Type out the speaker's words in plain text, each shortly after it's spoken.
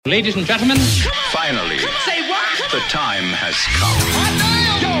Ladies and gentlemen, finally, say what? The time has come.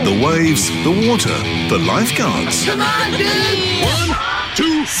 The waves, the water, the lifeguards. Come on, dude! 1,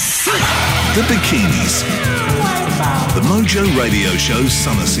 2, 3. The bikinis. The Mojo Radio Show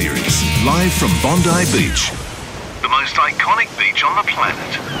Summer Series, live from Bondi Beach. The most iconic beach on the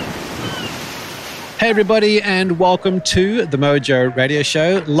planet. Hey everybody, and welcome to the Mojo Radio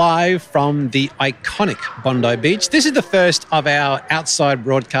Show, live from the iconic Bondi Beach. This is the first of our outside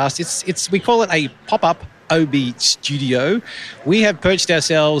broadcasts. We call it a pop-up OB studio. We have perched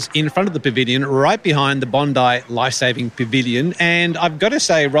ourselves in front of the pavilion, right behind the Bondi Lifesaving Pavilion, and I've got to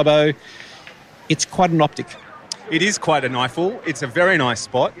say, Robbo, it's quite an optic. It is quite an eyeful. It's a very nice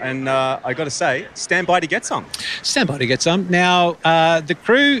spot, and I got to say, stand by to get some. Stand by to get some. Now, the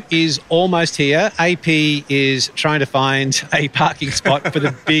crew is almost here. AP is trying to find a parking spot for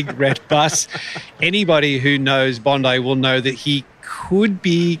the big red bus. Anybody who knows Bondi will know that he could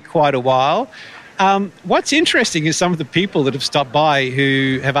be quite a while. What's interesting is some of the people that have stopped by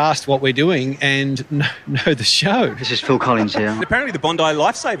who have asked what we're doing and know the show. This is Phil Collins here. And apparently the Bondi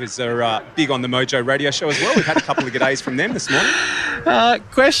Lifesavers are big on the Mojo Radio Show as well. We've had a couple of g'days from them this morning.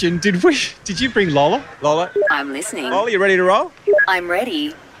 Question, did you bring Lola? Lola? I'm listening. Lola, you ready to roll? I'm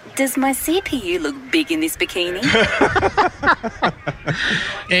ready. Does my CPU look big in this bikini?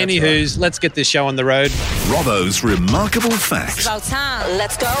 Anywho's, let's get this show on the road. Robbo's Remarkable Facts. About time.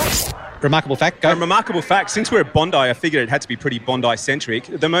 Let's go. Remarkable fact, go. A remarkable fact, since we're at Bondi, I figured it had to be pretty Bondi-centric.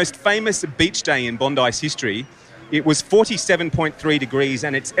 The most famous beach day in Bondi's history, it was 47.3 degrees,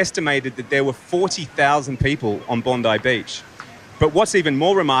 and it's estimated that there were 40,000 people on Bondi Beach. But what's even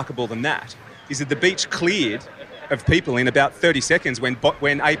more remarkable than that is that the beach cleared of people in about 30 seconds when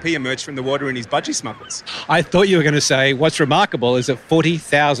AP emerged from the water in his budgie smugglers. I thought you were going to say what's remarkable is that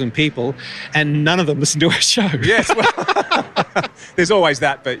 40,000 people and none of them listen to our show. Yes, well, there's always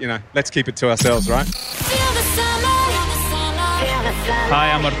that, but, let's keep it to ourselves, right? Hi,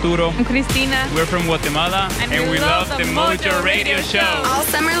 I'm Arturo. I'm Cristina. We're from Guatemala, and we love the Mojo Radio Show. All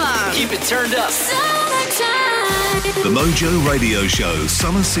summer long. Keep it turned up. The Mojo Radio Show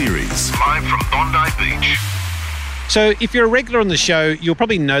Summer Series, live from Bondi Beach. So if you're a regular on the show, you'll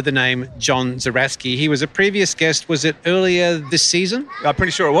probably know the name John Zeratsky. He was a previous guest, was it earlier this season? I'm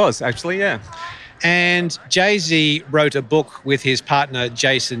pretty sure it was, actually, yeah. And Jay-Z wrote a book with his partner,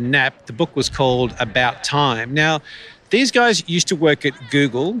 Jason Knapp. The book was called About Time. Now, these guys used to work at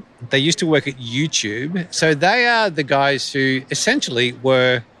Google. They used to work at YouTube. So they are the guys who essentially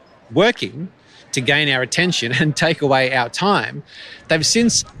were working to gain our attention and take away our time. They've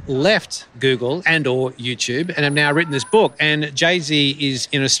since left Google and or YouTube and have now written this book. And Jay-Z is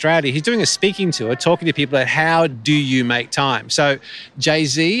in Australia. He's doing a speaking tour, talking to people about how do you make time. So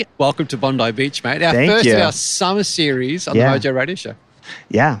Jay-Z, welcome to Bondi Beach, mate. Our first of our summer series on the Mojo Radio Show.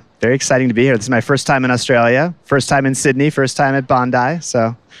 Yeah, very exciting to be here. This is my first time in Australia, first time in Sydney, first time at Bondi.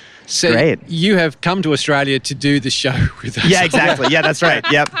 So great. You have come to Australia to do the show with us. Yeah, exactly. Yeah, that's right.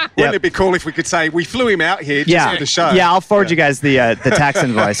 Yep. Wouldn't it be cool if we could say we flew him out here just for the show? Yeah, I'll forward you guys the tax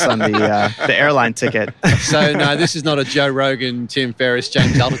invoice on the airline ticket. So, no, this is not a Joe Rogan, Tim Ferriss,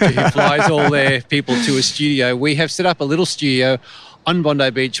 James Altucher who flies all their people to a studio. We have set up a little studio on Bondi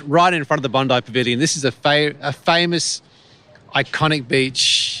Beach right in front of the Bondi Pavilion. This is a famous, iconic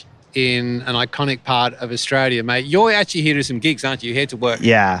beach in an iconic part of Australia, mate. You're actually here to do some gigs, aren't you? You're here to work.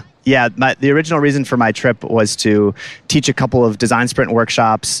 Yeah. Yeah, the original reason for my trip was to teach a couple of design sprint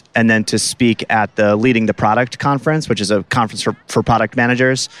workshops and then to speak at the Leading the Product conference, which is a conference for product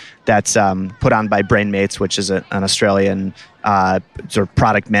managers that's put on by Brainmates, which is an Australian sort of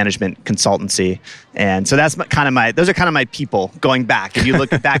product management consultancy. And so those are kind of my people going back. If you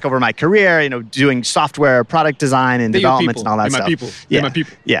look back over my career, doing software, product design and development and all that stuff. They're my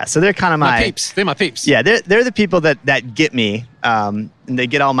people. Yeah, so they're kind of my peeps. They're my peeps. Yeah, they're the people that get me. And they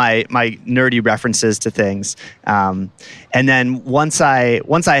get all my nerdy references to things. And then once I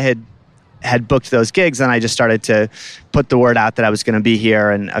had booked those gigs, then I just started to put the word out that I was going to be here,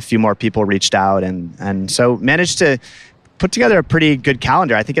 and a few more people reached out, and so managed to put together a pretty good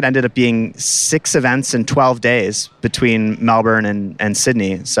calendar. I think it ended up being 6 events in 12 days between Melbourne and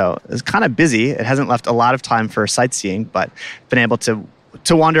Sydney. So it was kind of busy. It hasn't left a lot of time for sightseeing, but been able to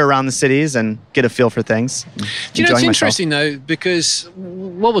wander around the cities and get a feel for things. Do you know, it's interesting though, because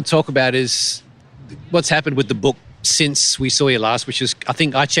what we'll talk about is what's happened with the book since we saw you last, which is, I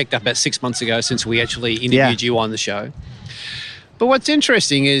think I checked up about 6 months ago since we actually interviewed you on the show. But what's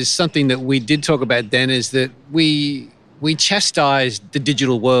interesting is something that we did talk about then is that we chastised the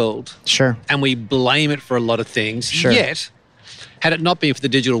digital world. Sure. And we blame it for a lot of things. Sure. Yet, had it not been for the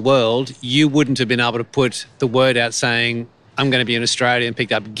digital world, you wouldn't have been able to put the word out saying, I'm going to be in Australia and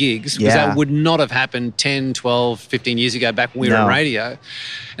picked up gigs, because that would not have happened 10, 12, 15 years ago back when we were on radio.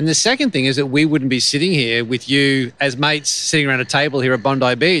 And the second thing is that we wouldn't be sitting here with you as mates sitting around a table here at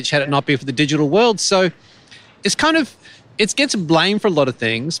Bondi Beach had it not been for the digital world. So it's kind of, it gets blamed for a lot of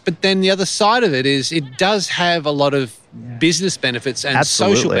things, but then the other side of it is it does have a lot of business benefits and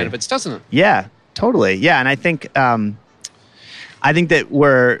social benefits, doesn't it? Yeah, totally. Yeah, and I think that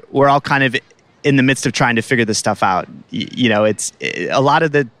we're all kind of in the midst of trying to figure this stuff out. It's a lot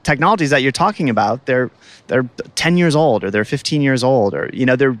of the technologies that you're talking about, they're 10 years old, or they're 15 years old, or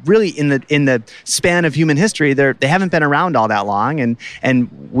they're really in the span of human history. They haven't been around all that long,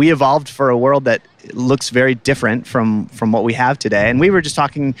 and we evolved for a world that looks very different from what we have today. And we were just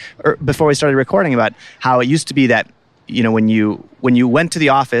talking before we started recording about how it used to be that when you went to the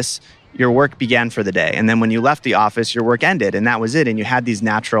office, your work began for the day. And then when you left the office, your work ended, and that was it. And you had these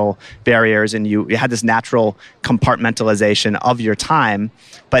natural barriers, and you had this natural compartmentalization of your time.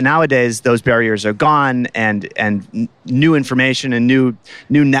 But nowadays, those barriers are gone, and new information and new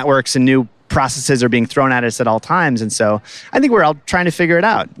networks and new processes are being thrown at us at all times. And so I think we're all trying to figure it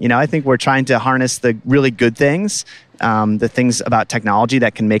out. I think we're trying to harness the really good things, the things about technology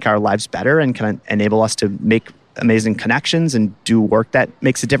that can make our lives better and can enable us to make amazing connections and do work that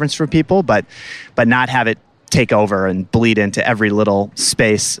makes a difference for people, but not have it take over and bleed into every little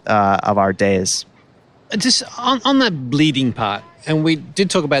space of our days. Just on that bleeding part, and we did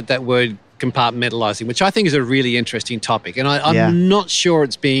talk about that word compartmentalizing, which I think is a really interesting topic, and I'm not sure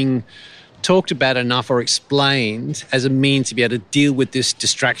it's being talked about enough or explained as a means to be able to deal with this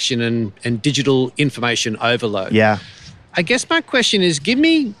distraction and digital information overload. Yeah. I guess my question is, give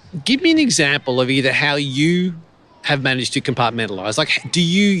me an example of either how you have managed to compartmentalize. Like, do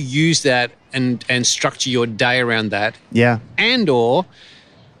you use that and structure your day around that? Yeah. And or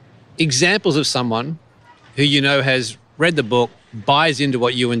examples of someone who has read the book, buys into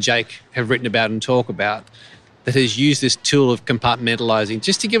what you and Jake have written about and talk about, that has used this tool of compartmentalizing,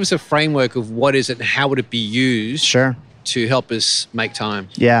 just to give us a framework of what is it and how would it be used to help us make time.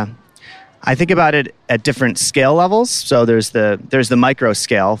 Yeah. I think about it at different scale levels. So there's the micro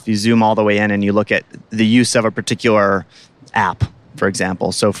scale. If you zoom all the way in and you look at the use of a particular app, for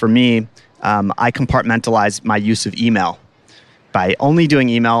example. So for me, I compartmentalize my use of email by only doing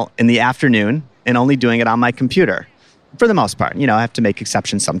email in the afternoon and only doing it on my computer. For the most part, I have to make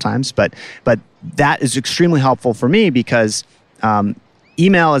exceptions sometimes, but that is extremely helpful for me because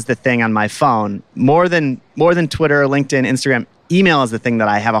email is the thing on my phone more than Twitter, LinkedIn, Instagram. Email is the thing that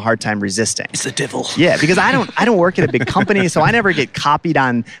I have a hard time resisting. It's the devil. Yeah, because I don't work at a big company, so I never get copied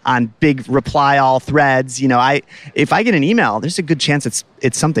on big reply all threads. If I get an email, there's a good chance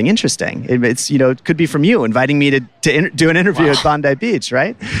it's something interesting. It could be from you inviting me to do an interview at Bondi Beach,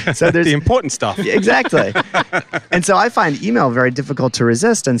 right? So there's the important stuff. Exactly. And so I find email very difficult to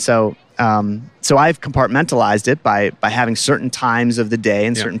resist, and so I've compartmentalized it by having certain times of the day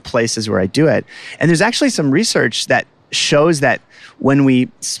and certain places where I do it. And there's actually some research that shows that when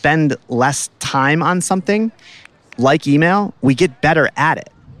we spend less time on something like email, we get better at it.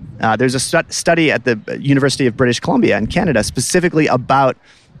 There's a study at the University of British Columbia in Canada specifically about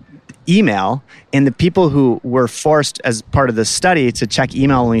email, and the people who were forced as part of the study to check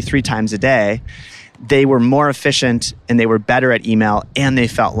email only 3 times a day, they were more efficient and they were better at email and they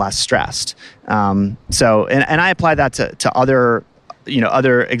felt less stressed. And I apply that to other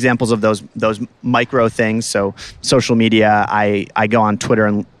examples of those micro things. So social media, I go on Twitter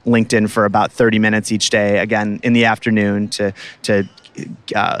and LinkedIn for about 30 minutes each day, again, in the afternoon to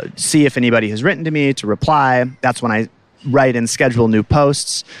see if anybody has written to me, to reply. That's when I write and schedule new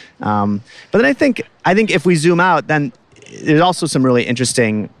posts. But then I think if we zoom out, then there's also some really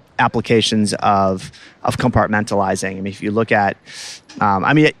interesting applications of compartmentalizing. I mean, if you look at,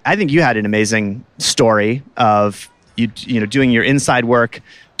 I think you had an amazing story of doing your inside work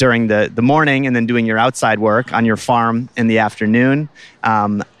during the morning and then doing your outside work on your farm in the afternoon.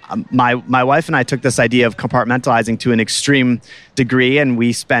 My wife and I took this idea of compartmentalizing to an extreme degree, and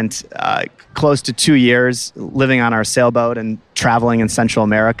we spent close to 2 years living on our sailboat and traveling in Central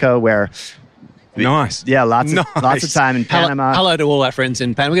America, where Nice. Yeah, lots of time in Panama. Hello to all our friends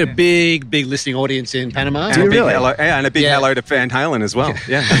in Panama. We've got a big listening audience in Panama. And a big hello to Van Halen as well.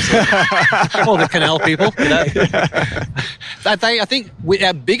 Yeah, absolutely. All the canal people. I think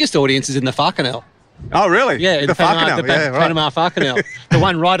our biggest audience is in the Far Canal. Oh, really? Yeah, in the Panama, Far Canal. Panama Far Canal. The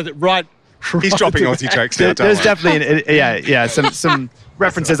one right He's dropping Aussie jokes now. There's don't worry. definitely some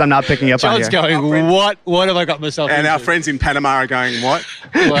references I'm not picking up John's on here. going, what have I got myself And into? our friends in Panama are going, what?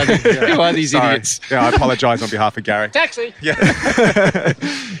 Who are these Sorry. idiots? Yeah, I apologise on behalf of Gary. Taxi.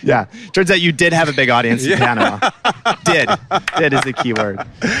 Yeah, turns out you did have a big audience in Panama. Did is the key word.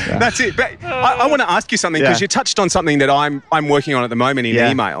 Yeah. That's it. But I want to ask you something because you touched on something that I'm working on at the moment in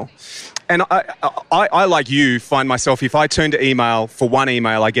email. And I, like you, find myself, if I turn to email for one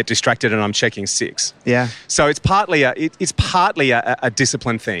email, I get distracted and I'm checking 6. Yeah. So it's partly a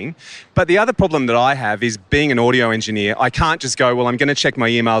discipline thing. But the other problem that I have is being an audio engineer, I can't just go, well, I'm going to check my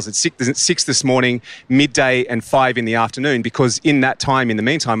emails at 6 this morning, midday and 5 in the afternoon, because in that time, in the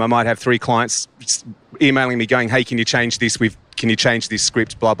meantime, I might have 3 clients emailing me going, hey, can you change this? Can you change this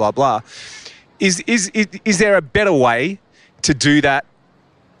script? Blah, blah, blah. Is there a better way to do that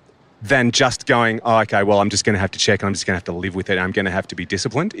than just going, oh, okay, well, I'm just going to have to check and I'm just going to have to live with it. I'm going to have to be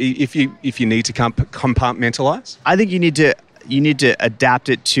disciplined if you need to compartmentalize? I think you need to adapt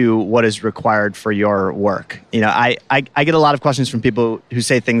it to what is required for your work. You know, I get a lot of questions from people who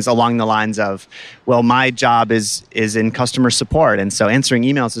say things along the lines of, well, my job is in customer support, and so answering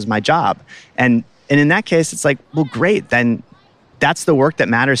emails is my job. And in that case, it's like, well, great, then that's the work that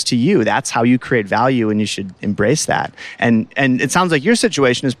matters to you. That's how you create value, and you should embrace that. And it sounds like your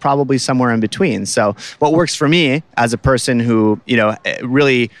situation is probably somewhere in between. So what works for me as a person who, you know,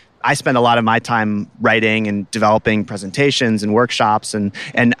 really, I spend a lot of my time writing and developing presentations and workshops, and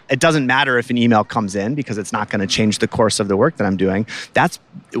it doesn't matter if an email comes in because it's not going to change the course of the work that I'm doing. That's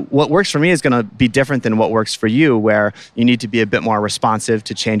what works for me is going to be different than what works for you, where you need to be a bit more responsive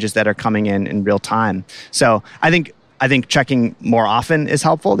to changes that are coming in real time. So I think checking more often is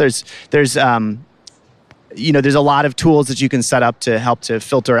helpful. There's a lot of tools that you can set up to help to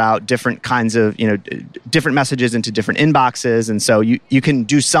filter out different kinds of, different messages into different inboxes. And so you can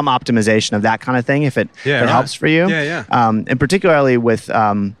do some optimization of that kind of thing if it helps for you. And particularly with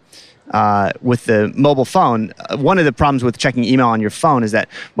the mobile phone, one of the problems with checking email on your phone is that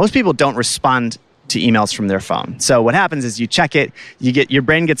most people don't respond to emails from their phone. So what happens is you check it, your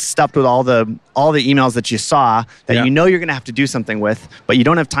brain gets stuffed with all the emails that you saw that you know you're going to have to do something with, but you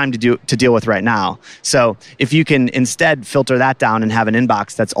don't have time to deal with right now. So if you can instead filter that down and have an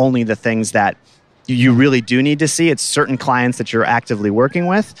inbox that's only the things that you really do need to see, it's certain clients that you're actively working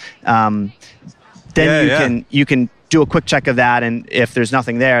with, then you can do a quick check of that, and if there's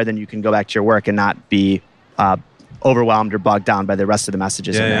nothing there, then you can go back to your work and not be overwhelmed or bogged down by the rest of the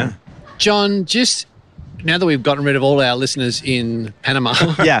messages in there. John, just now that we've gotten rid of all our listeners in Panama,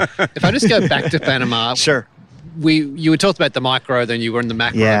 if I just go back to Panama, sure. You had talked about the micro, then you were in the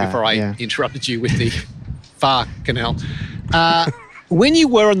macro before I interrupted you with the far canal. When you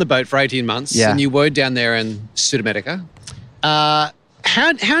were on the boat for 18 months and you were down there in Sudamerica,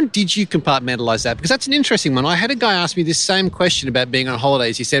 how did you compartmentalize that? Because that's an interesting one. I had a guy ask me this same question about being on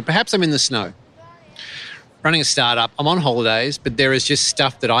holidays. He said, perhaps I'm in the snow, running a startup, I'm on holidays, but there is just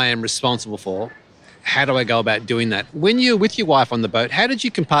stuff that I am responsible for. How do I go about doing that? When you're with your wife on the boat, how did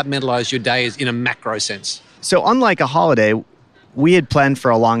you compartmentalize your days in a macro sense? So unlike a holiday, we had planned for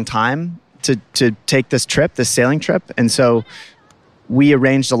a long time to take this sailing trip. And so we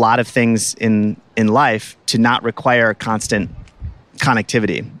arranged a lot of things in life to not require constant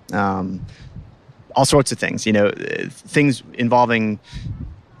connectivity. All sorts of things, things involving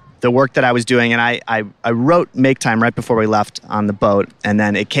the work that I was doing, and I wrote Make Time right before we left on the boat, and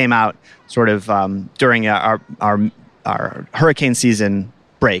then it came out sort of during our hurricane season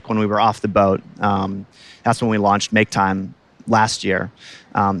break when we were off the boat. That's when we launched Make Time last year.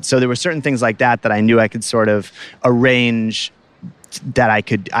 So there were certain things like that I knew I could sort of arrange, that I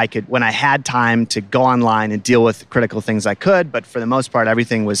could when I had time to go online and deal with critical things I could, but for the most part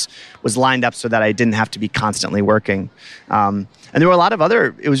everything was lined up so that I didn't have to be constantly working. And there were a lot of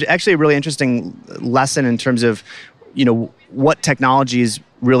it was actually a really interesting lesson in terms of, what technologies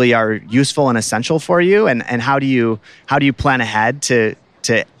really are useful and essential for you, and how do you plan ahead to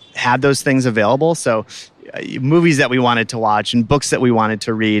have those things available. So movies that we wanted to watch and books that we wanted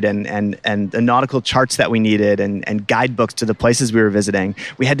to read and the nautical charts that we needed and guidebooks to the places we were visiting.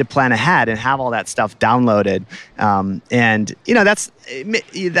 We had to plan ahead and have all that stuff downloaded.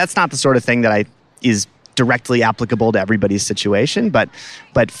 That's not the sort of thing that is directly applicable to everybody's situation. But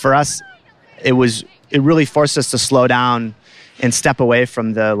for us, it really forced us to slow down and step away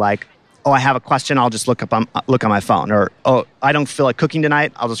from the oh, I have a question, I'll just look on my phone. Or, oh, I don't feel like cooking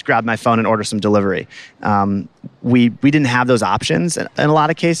tonight, I'll just grab my phone and order some delivery. We didn't have those options in a lot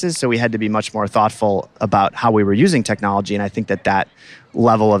of cases, so we had to be much more thoughtful about how we were using technology. And I think that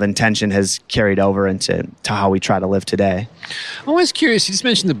level of intention has carried over into how we try to live today. I'm always curious, you just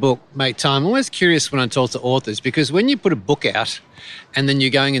mentioned the book, Make Time. I'm always curious when I talk to authors, because when you put a book out and then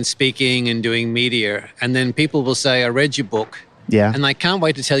you're going and speaking and doing media, and then people will say, I read your book, and they can't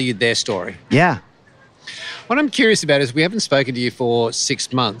wait to tell you their story. Yeah. What I'm curious about is we haven't spoken to you for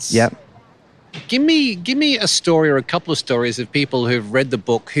 6 months. Yep. Give me a story or a couple of stories of people who've read the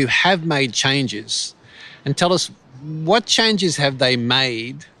book who have made changes, and tell us what changes have they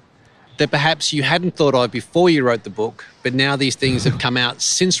made that perhaps you hadn't thought of before you wrote the book, but now these things have come out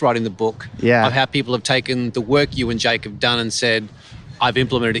since writing the book of how people have taken the work you and Jake have done and said, I've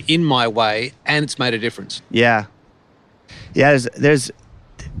implemented it in my way and it's made a difference. Yeah. Yeah, there's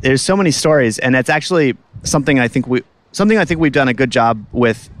so many stories, and it's actually something I think we've done a good job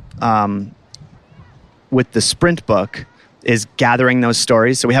with the Sprint book, is gathering those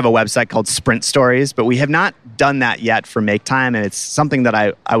stories. So we have a website called Sprint Stories, but we have not done that yet for Make Time, and it's something that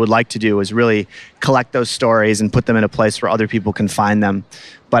I would like to do, is really collect those stories and put them in a place where other people can find them.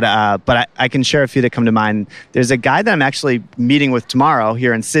 But I can share a few that come to mind. There's a guy that I'm actually meeting with tomorrow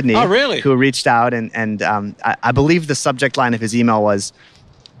here in Sydney. Oh, really? Who reached out, and I believe the subject line of his email was,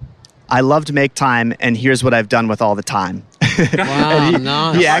 I love to make time, and here's what I've done with all the time. Wow,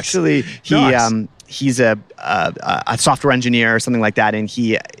 nice. He actually, he's a software engineer or something like that, and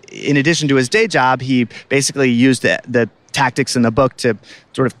he, in addition to his day job, he basically used the tactics in the book to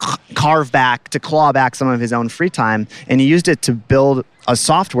sort of claw back some of his own free time, and he used it to build a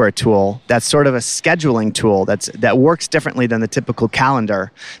software tool that's sort of a scheduling tool that works differently than the typical calendar,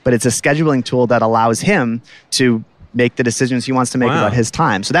 but it's a scheduling tool that allows him to make the decisions he wants to make about his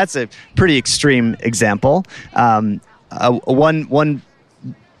time. So that's a pretty extreme example.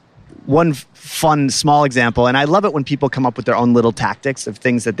 One fun small example, and I love it when people come up with their own little tactics of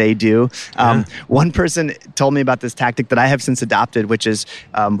things that they do. One person told me about this tactic that I have since adopted, which is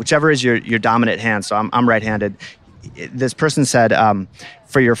whichever is your dominant hand. So I'm right-handed. This person said,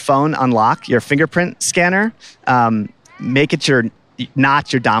 for your phone unlock, your fingerprint scanner, make it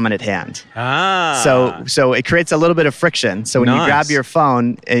not your dominant hand. So it creates a little bit of friction. So when you grab your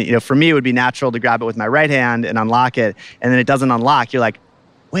phone, for me it would be natural to grab it with my right hand and unlock it, and then it doesn't unlock. You're like,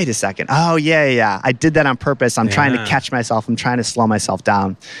 wait a second. Oh, yeah. I did that on purpose. I'm trying to catch myself. I'm trying to slow myself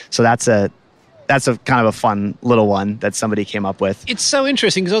down. So that's a kind of a fun little one that somebody came up with. It's so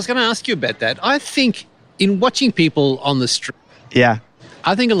interesting, because I was going to ask you about that. I think in watching people on the street,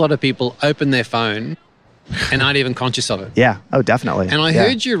 I think a lot of people open their phone and aren't even conscious of it. Yeah. Oh, definitely. And I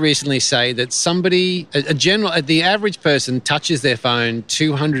heard you recently say that the average person touches their phone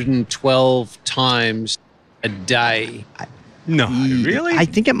 212 times a day. No, really? I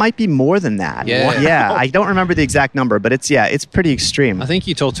think it might be more than that. Yeah. I don't remember the exact number, but it's pretty extreme. I think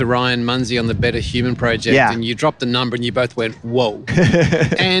you talked to Ryan Munsey on the Better Human Project, and you dropped the number and you both went, whoa.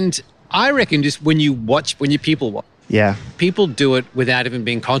 And I reckon just when you people watch, people do it without even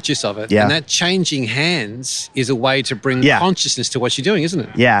being conscious of it. Yeah. And that changing hands is a way to bring consciousness to what you're doing, isn't it?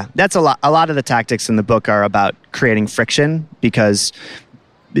 Yeah, that's a lot. A lot of the tactics in the book are about creating friction, because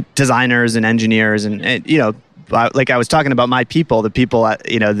designers and engineers and like I was talking about my people, the people,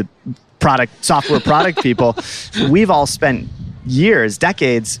 the software product people, we've all spent years,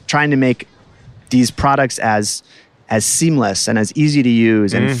 decades trying to make these products as seamless and as easy to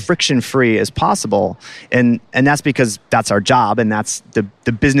use and friction-free as possible. And that's because that's our job, and that's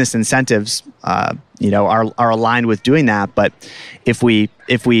the business incentives, are aligned with doing that. But if we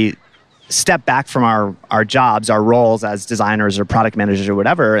step back from our jobs, our roles as designers or product managers or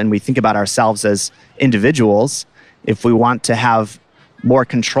whatever, and we think about ourselves as individuals, if we want to have more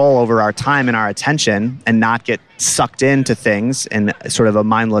control over our time and our attention and not get sucked into things in sort of a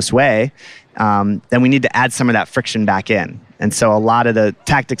mindless way, then we need to add some of that friction back in. And so a lot of the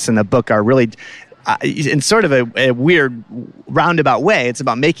tactics in the book are really, in sort of a weird roundabout way, it's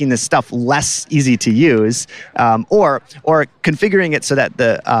about making this stuff less easy to use, or configuring it so that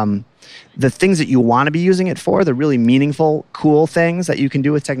the things that you want to be using it for, the really meaningful, cool things that you can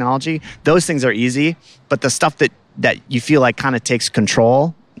do with technology, those things are easy. But the stuff that you feel like kind of takes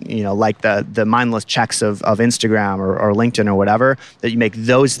control, like the mindless checks of Instagram or LinkedIn or whatever, that you make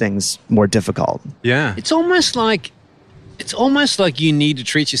those things more difficult. Yeah. It's almost like you need to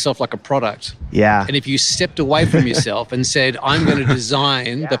treat yourself like a product. Yeah. And if you stepped away from yourself and said, I'm going to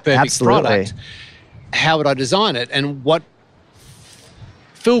design the perfect product, how would I design it? And what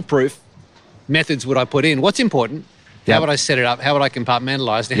foolproof methods would I put in? What's important? Yeah. How would I set it up? How would I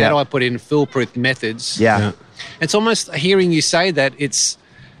compartmentalize? And how do I put in foolproof methods? Yeah. It's almost hearing you say that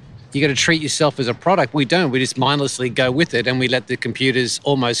you got to treat yourself as a product. We don't. We just mindlessly go with it, and we let the computers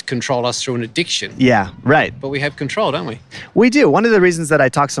almost control us through an addiction. Yeah, right. But we have control, don't we? We do. One of the reasons that I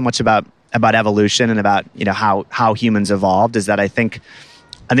talk so much about evolution and about how humans evolved is that I think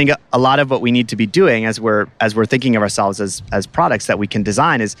a lot of what we need to be doing as we're thinking of ourselves as products that we can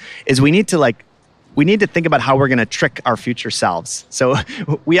design is we need to think about how we're going to trick our future selves. So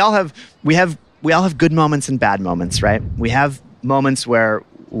we all have good moments and bad moments, right? We have moments where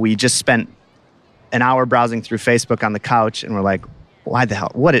we just spent an hour browsing through Facebook on the couch and we're like, why the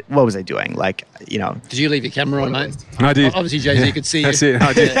hell? What was I doing? Like, Did you leave your camera on, mate? I did. Obviously, Jay-Z could see you. That's it.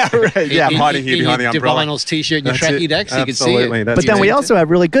 I did. I'm hiding here behind the umbrella. Vinyls t-shirt and your tracky decks, you could see it. But then we also have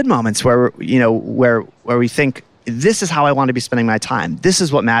really good moments where we think, this is how I want to be spending my time. This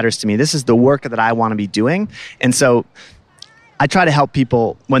is what matters to me. This is the work that I want to be doing. And so I try to help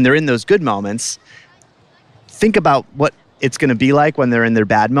people when they're in those good moments, think about what it's going to be like when they're in their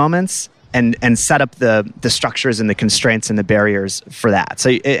bad moments and set up the structures and the constraints and the barriers for that.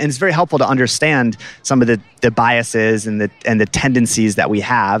 So and it's very helpful to understand some of the biases and the tendencies that we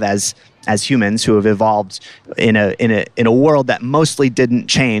have as humans who have evolved in a world that mostly didn't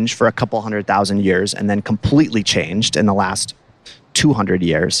change for a couple 100,000 years and then completely changed in the last 200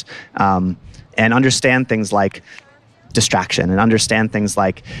 years, and understand things like distraction and understand things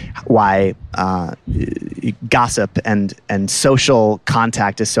like why gossip and social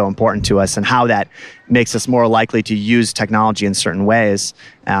contact is so important to us and how that makes us more likely to use technology in certain ways.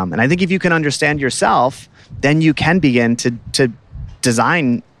 And I think if you can understand yourself, then you can begin to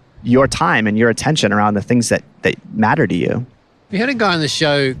design your time and your attention around the things that matter to you. We had a guy on the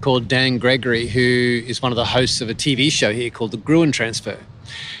show called Dan Gregory, who is one of the hosts of a TV show here called The Gruen Transfer.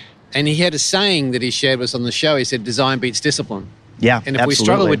 And he had a saying that he shared with us on the show. He said, design beats discipline. Yeah, and if we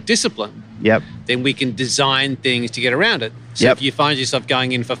struggle with discipline, yep, then we can design things to get around it. So yep, if you find yourself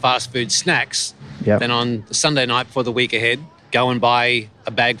going in for fast food snacks, yep, then on the Sunday night before the week ahead, go and buy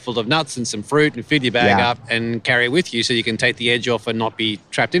a bag full of nuts and some fruit and fill your bag up and carry it with you so you can take the edge off and not be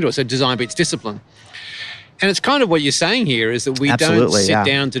trapped into it. So design beats discipline. And it's kind of what you're saying here is that we don't sit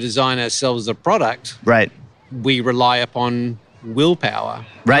down to design ourselves a product. Right. We rely upon willpower.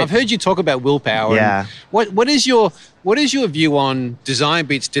 Right. Now, I've heard you talk about willpower. Yeah. And what is your view on design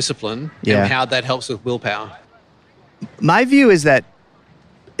beats discipline and how that helps with willpower? My view is that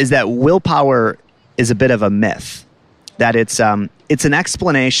willpower is a bit of a myth. That it's an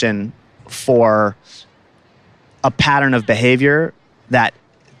explanation for a pattern of behavior that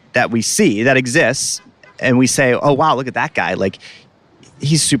we see that exists, and we say, "Oh wow, look at that guy! Like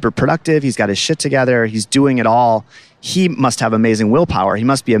he's super productive. He's got his shit together. He's doing it all. He must have amazing willpower. He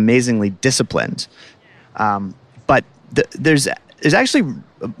must be amazingly disciplined." But there's actually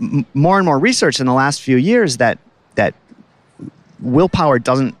more and more research in the last few years that willpower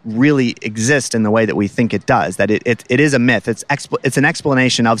doesn't really exist in the way that we think it does. That it is a myth. It's an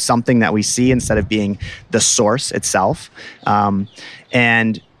explanation of something that we see instead of being the source itself.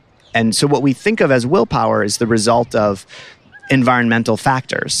 And so what we think of as willpower is the result of environmental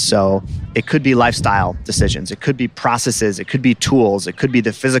factors. So it could be lifestyle decisions. It could be processes. It could be tools. It could be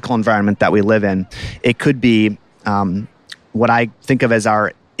the physical environment that we live in. It could be what I think of as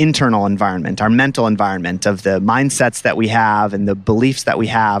our internal environment, our mental environment of the mindsets that we have and the beliefs that we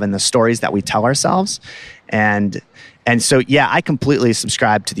have and the stories that we tell ourselves. And so, yeah, I completely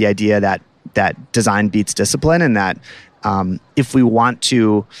subscribe to the idea that design beats discipline, and that if we want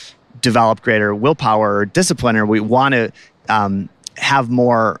to develop greater willpower or discipline, or we want to have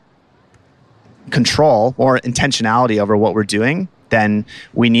more control or intentionality over what we're doing, then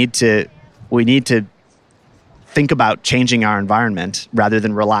we need to think about changing our environment rather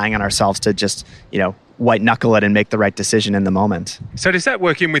than relying on ourselves to just, white knuckle it and make the right decision in the moment. So does that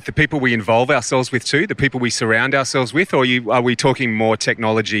work in with the people we involve ourselves with too, the people we surround ourselves with, or are we talking more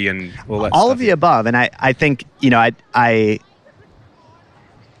technology and all that all stuff? of the above. And I think, I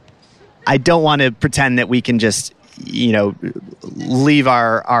don't want to pretend that we can just, leave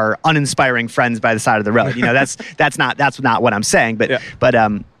our uninspiring friends by the side of the road. That's not what I'm saying. But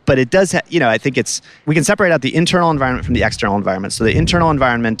it does. I think we can separate out the internal environment from the external environment. So the internal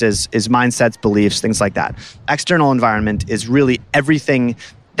environment is mindsets, beliefs, things like that. External environment is really everything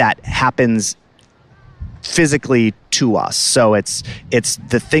that happens physically to us. So it's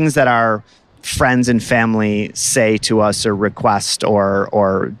the things that are friends and family say to us or request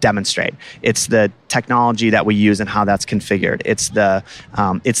or demonstrate. It's the technology that we use and how that's configured. It's the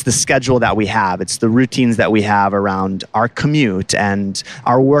schedule that we have. It's the routines that we have around our commute and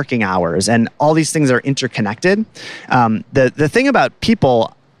our working hours, and all these things are interconnected. The thing about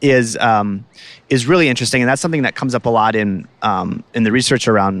people is really interesting, and that's something that comes up a lot in the research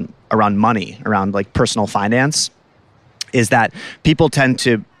around money, around like personal finance, is that people tend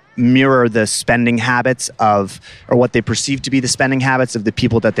to mirror the spending habits or what they perceive to be the spending habits of the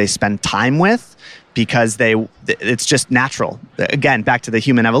people that they spend time with, because it's just natural. Again, back to the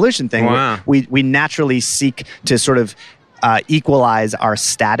human evolution thing. Wow. We naturally seek to sort of equalize our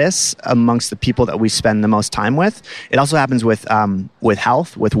status amongst the people that we spend the most time with. It also happens with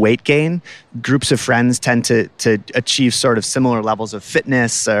health, with weight gain. Groups of friends tend to achieve sort of similar levels of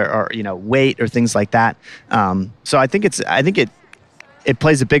fitness or weight or things like that. So I think it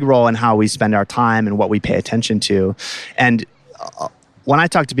plays a big role in how we spend our time and what we pay attention to. And when I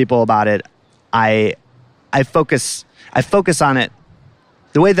talk to people about it, I focus on it.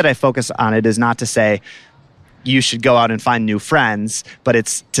 The way that I focus on it is not to say you should go out and find new friends, but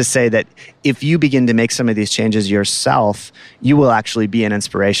it's to say that if you begin to make some of these changes yourself, you will actually be an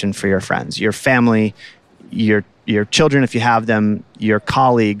inspiration for your friends, your family, your children if you have them, your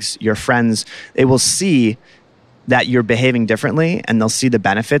colleagues, your friends. They will see that you're behaving differently, and they'll see the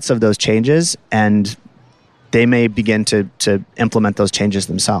benefits of those changes, and they may begin to implement those changes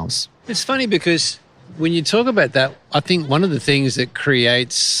themselves. It's funny because when you talk about that, I think one of the things that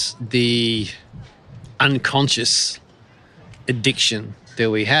creates the unconscious addiction that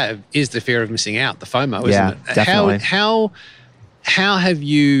we have is the fear of missing out, the FOMO, isn't it? Definitely. How have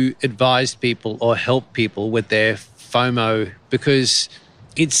you advised people or helped people with their FOMO? Because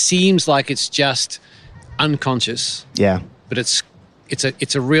it seems like it's just unconscious. Yeah. But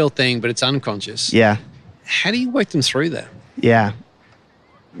it's a real thing, but it's unconscious. Yeah. How do you work them through that? Yeah.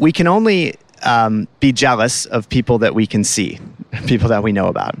 We can only be jealous of people that we can see, people that we know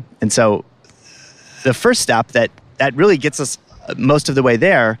about. And so the first step that really gets us most of the way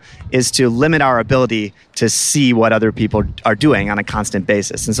there is to limit our ability to see what other people are doing on a constant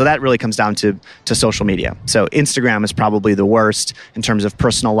basis. And so that really comes down to social media. So Instagram is probably the worst in terms of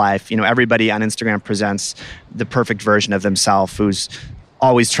personal life. Everybody on Instagram presents the perfect version of themselves, who's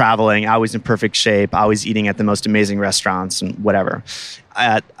always traveling, always in perfect shape, always eating at the most amazing restaurants and whatever.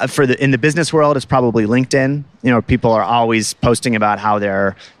 In the business world, it's probably LinkedIn. People are always posting about how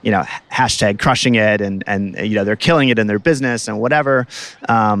they're, hashtag crushing it and they're killing it in their business and whatever.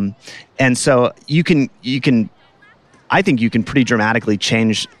 And so I think you can pretty dramatically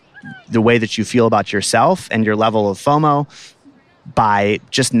change the way that you feel about yourself and your level of FOMO by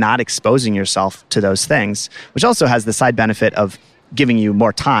just not exposing yourself to those things, which also has the side benefit of giving you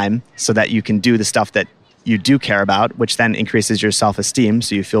more time so that you can do the stuff that you do care about, which then increases your self-esteem,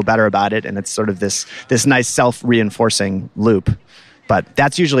 so you feel better about it, and it's sort of this nice self-reinforcing loop. But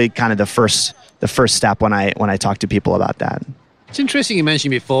that's usually kind of the first step when I talk to people about that. It's interesting you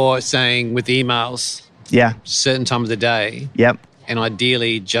mentioned before saying with emails, certain times of the day, and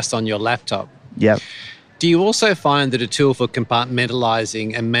ideally just on your laptop. Do you also find that a tool for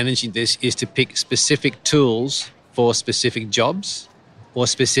compartmentalizing and managing this is to pick specific tools for specific jobs or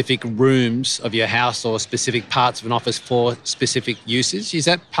specific rooms of your house or specific parts of an office for specific uses? Is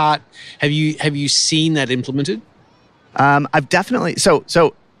that part, have you seen that implemented? I've definitely, so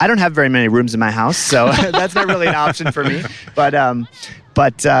I don't have very many rooms in my house, so that's not really an option for me. But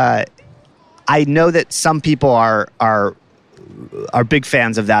I know that some people are big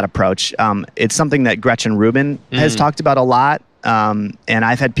fans of that approach. It's something that Gretchen Rubin has talked about a lot. And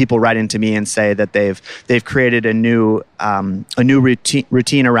I've had people write into me and say that they've created a new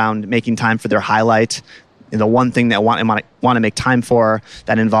routine around making time for their highlight. The one thing that want to make time for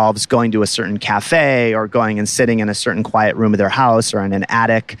that involves going to a certain cafe or going and sitting in a certain quiet room of their house or in an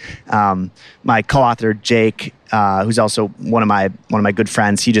attic. My co-author Jake, who's also one of my good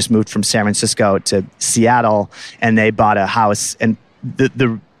friends, he just moved from San Francisco to Seattle, and they bought a house. And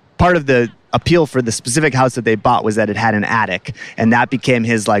the part of the appeal for the specific house that they bought was that it had an attic, and that became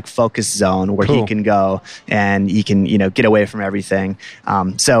his focus zone where he can go and he can get away from everything.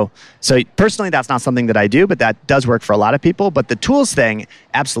 So personally, that's not something that I do, but that does work for a lot of people. But the tools thing,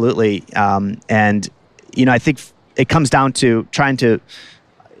 absolutely. And I think it comes down to trying to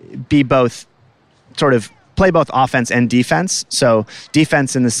be both, sort of play both offense and defense. So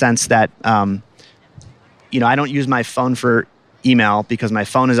defense in the sense that I don't use my phone for email because my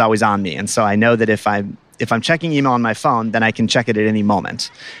phone is always on me, and so I know that if if I'm checking email on my phone, then I can check it at any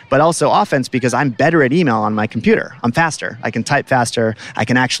moment. But also offense because I'm better at email on my computer. I'm faster. I can type faster. I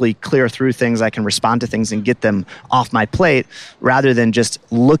can actually clear through things. I can respond to things and get them off my plate rather than just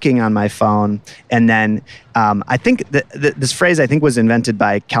looking on my phone. And then I think this phrase I think was invented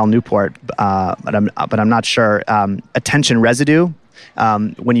by Cal Newport, but I'm not sure. Attention residue.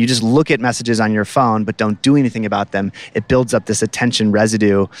 When you just look at messages on your phone but don't do anything about them, it builds up this attention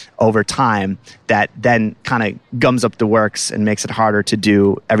residue over time that then kind of gums up the works and makes it harder to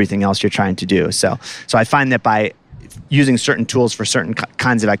do everything else you're trying to do. So I find that by using certain tools for certain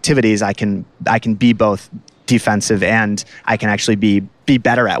kinds of activities, I can be both defensive and I can actually be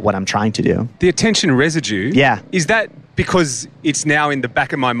better at what I'm trying to do. The attention residue, yeah, is that because it's now in the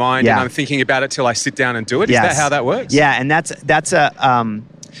back of my mind and I'm thinking about it till I sit down and do it? Yes. Is that how that works? Yeah, and that's it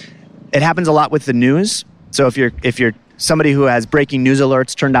happens a lot with the news. So if you're somebody who has breaking news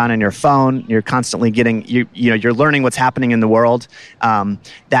alerts turned on your phone, you're constantly getting you're learning what's happening in the world. Only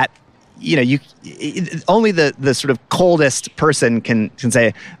the sort of coldest person can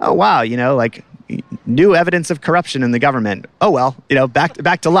say, oh wow, like new evidence of corruption in the government. Oh well,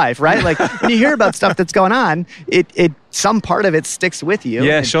 back to life, right? Like when you hear about stuff that's going on, it some part of it sticks with you.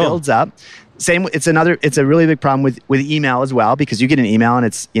 Yeah, and it sure. builds up. It's a really big problem with email as well, because you get an email and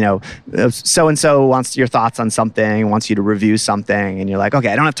it's, so and so wants your thoughts on something, wants you to review something, and you're like, okay,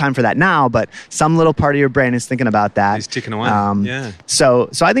 I don't have time for that now, but some little part of your brain is thinking about that. It's ticking away. Yeah. So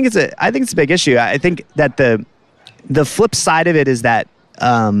I think it's a big issue. I think that the flip side of it is that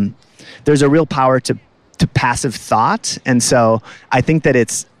there's a real power to passive thought, and so I think that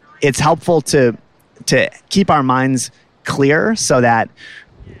it's helpful to keep our minds clear so that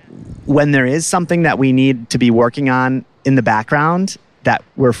when there is something that we need to be working on in the background, that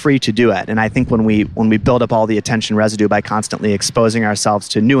we're free to do it. And I think when we build up all the attention residue by constantly exposing ourselves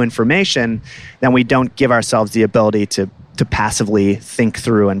to new information, then we don't give ourselves the ability to passively think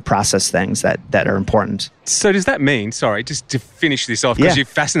through and process things that are important. So does that mean, sorry, just to finish this off, because you've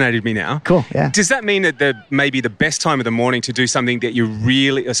fascinated me now. Cool, yeah. Does that mean that maybe the best time of the morning to do something that you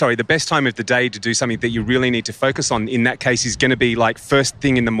really, the best time of the day to do something that you really need to focus on in that case is going to be like first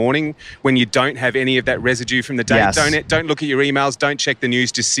thing in the morning when you don't have any of that residue from the day? Yes. Don't look at your emails, don't check the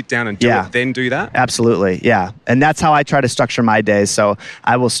news, just sit down and do it, then do that? Absolutely, yeah. And that's how I try to structure my days. So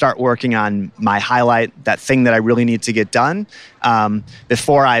I will start working on my highlight, that thing that I really need to get done,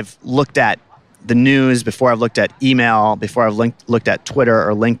 before I've looked at the news, before I've looked at email, before I've looked at Twitter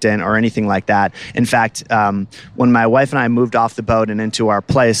or LinkedIn or anything like that. In fact, when my wife and I moved off the boat and into our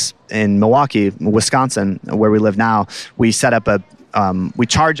place in Milwaukee, Wisconsin, where we live now, we set up we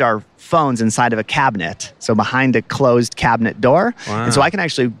charge our phones inside of a cabinet, so behind a closed cabinet door. Wow. And so I can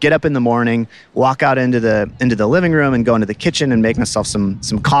actually get up in the morning, walk out into the living room and go into the kitchen and make myself some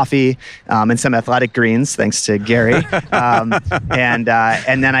coffee and some athletic greens, thanks to Gary. And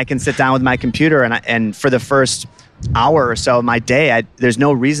then I can sit down with my computer and for the first hour or so of my day, there's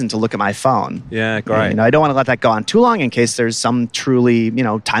no reason to look at my phone. Yeah, great. I don't want to let that go on too long in case there's some truly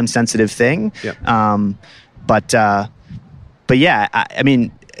time-sensitive thing. Yep. But yeah, I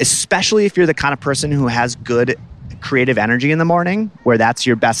mean, especially if you're the kind of person who has good creative energy in the morning, where that's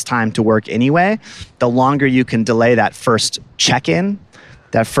your best time to work anyway, the longer you can delay that first check-in,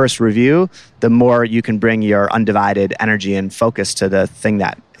 that first review, the more you can bring your undivided energy and focus to the thing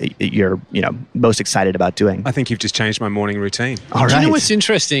that you're most excited about doing. I think you've just changed my morning routine. All right. Do you know what's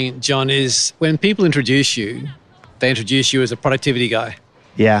interesting, John, is when people introduce you, they introduce you as a productivity guy.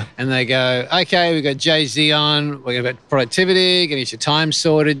 Yeah. And they go, okay, we've got Jay-Z on, we're going to about productivity, get your time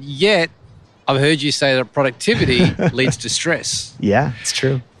sorted. Yet, I've heard you say that productivity leads to stress. Yeah, it's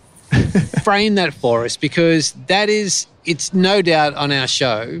true. Frame that for us, because it's no doubt on our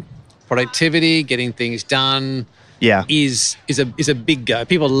show, productivity, getting things done is a big go.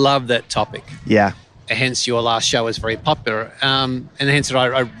 People love that topic. Yeah. Hence, your last show was very popular. And hence,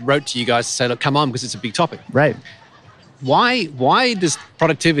 I wrote to you guys to say, look, come on, because it's a big topic. Right. Why does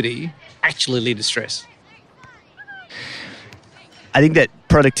productivity actually lead to stress? I think that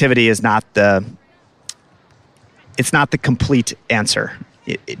productivity is not the complete answer,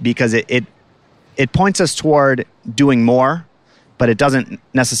 because it points us toward doing more, but it doesn't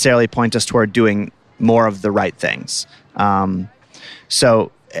necessarily point us toward doing more of the right things.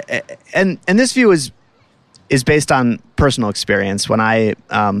 So this view is based on personal experience. When I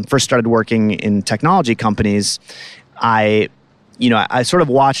first started working in technology companies, I sort of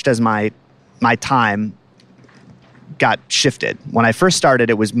watched as my time got shifted. When I first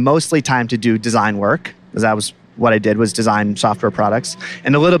started, it was mostly time to do design work, because that was what I did, was design software products,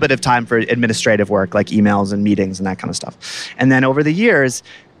 and a little bit of time for administrative work like emails and meetings and that kind of stuff. And then over the years,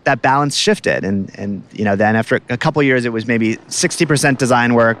 that balance shifted. And then after a couple of years, it was maybe 60%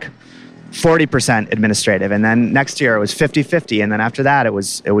 design work, 40% administrative. And then next year it was 50-50. And then after that, it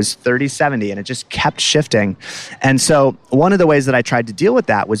was 30-70. And it just kept shifting. And so one of the ways that I tried to deal with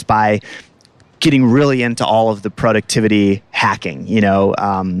that was by getting really into all of the productivity hacking,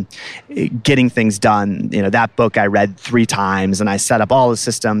 getting things done. That book I read 3 times, and I set up all the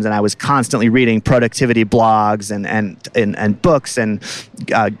systems, and I was constantly reading productivity blogs and books, and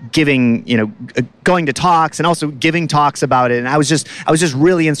going to talks, and also giving talks about it. And I was just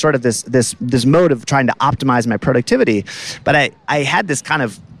really in sort of this mode of trying to optimize my productivity. But I had this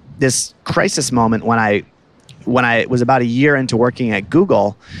crisis moment when I was about a year into working at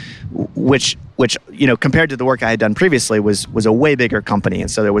Google, which compared to the work I had done previously was a way bigger company.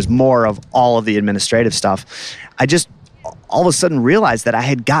 And so there was more of all of the administrative stuff. I just all of a sudden realized that I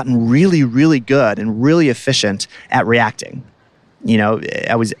had gotten really, really good and really efficient at reacting.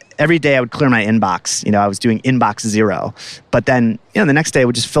 Every day I would clear my inbox. I was doing inbox 0, but then, the next day I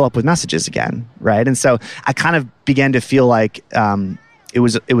would just fill up with messages again. Right. And so I kind of began to feel like, it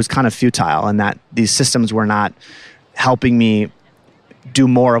was kind of futile, and that these systems were not helping me do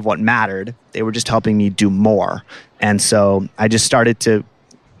more of what mattered. They were just helping me do more. And so I just started to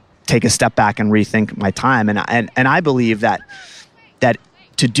take a step back and rethink my time. And I believe that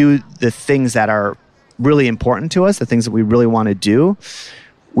to do the things that are really important to us, the things that we really want to do,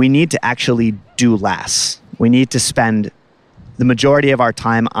 we need to actually do less. We need to spend the majority of our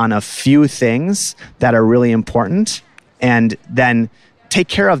time on a few things that are really important, and then take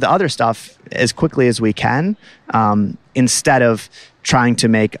care of the other stuff as quickly as we can, instead of trying to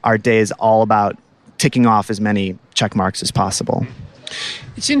make our days all about ticking off as many check marks as possible.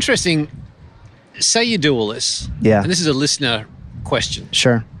 It's interesting. Say you do all this. Yeah. And this is a listener question.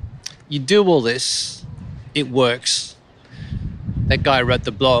 Sure. You do all this. It works. That guy wrote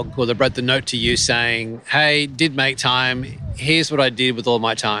the blog, or they wrote the note to you saying, hey, did make time. Here's what I did with all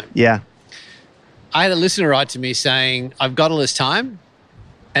my time. Yeah. I had a listener write to me saying, I've got all this time,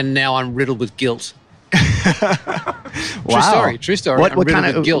 and now I'm riddled with guilt. Wow. True story. What kind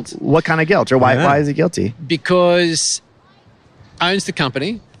of guilt? What kind of guilt, or why is he guilty? Because owns the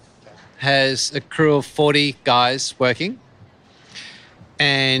company, has a crew of 40 guys working,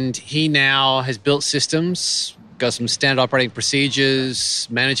 and he now has built systems, got some standard operating procedures,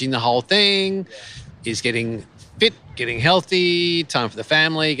 managing the whole thing, is getting fit, getting healthy, time for the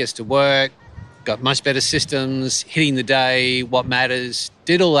family, gets to work, got much better systems, hitting the day, what matters,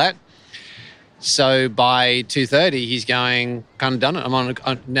 did all that. So by 2:30, he's going, kind of done it.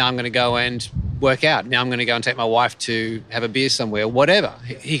 Now I'm going to go and work out. Now I'm going to go and take my wife to have a beer somewhere, whatever.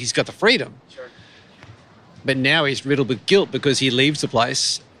 He's got the freedom. Sure. But now he's riddled with guilt because he leaves the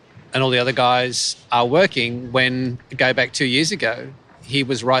place and all the other guys are working, when, go back 2 years ago, he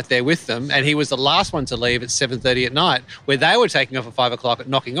was right there with them, and he was the last one to leave at 7:30 at night, where they were taking off at 5 o'clock at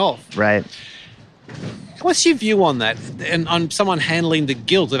knocking off. Right. What's your view on that, and on someone handling the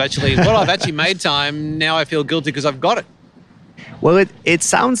guilt of actually, well, I've actually made time, now I feel guilty because I've got it? Well, it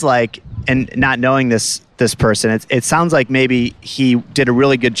sounds like, and not knowing this person, it sounds like maybe he did a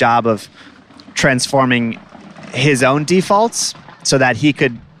really good job of transforming his own defaults so that he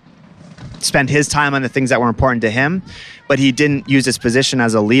could spend his time on the things that were important to him, but he didn't use his position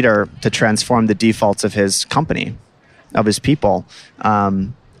as a leader to transform the defaults of his company, of his people.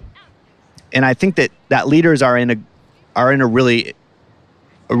 And I think that leaders are in a really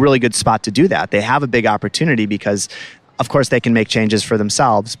good spot to do that. They have a big opportunity because, of course, they can make changes for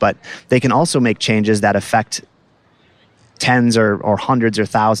themselves, but they can also make changes that affect tens or hundreds or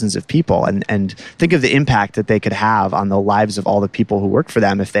thousands of people. And think of the impact that they could have on the lives of all the people who work for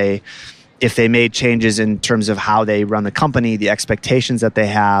them if they made changes in terms of how they run the company, the expectations that they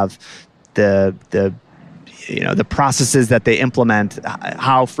have, the processes that they implement,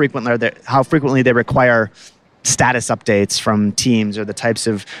 how frequently they require status updates from teams, or the types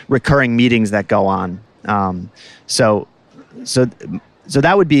of recurring meetings that go on. So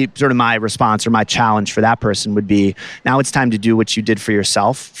that would be sort of my response, or my challenge for that person would be, now it's time to do what you did for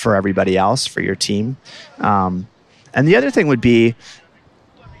yourself, for everybody else, for your team. And the other thing would be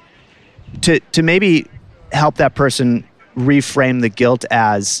to maybe help that person reframe the guilt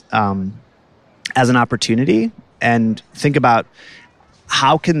as an opportunity, and think about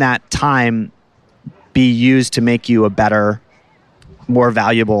how can that time be used to make you a better, more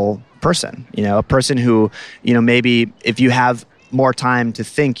valuable person. A person who, maybe if you have more time to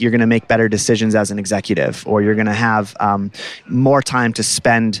think, you're going to make better decisions as an executive, or you're going to have more time to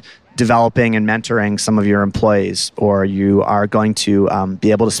spend developing and mentoring some of your employees, or you are going to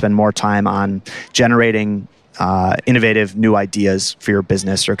be able to spend more time on generating innovative new ideas for your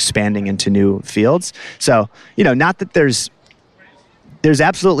business or expanding into new fields. So, not that there's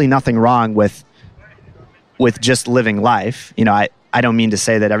absolutely nothing wrong with just living life. I don't mean to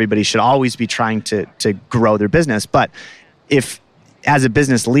say that everybody should always be trying to grow their business, but if as a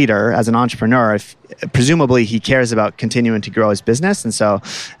business leader, as an entrepreneur, if presumably he cares about continuing to grow his business. And so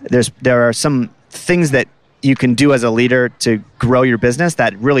there are some things that you can do as a leader to grow your business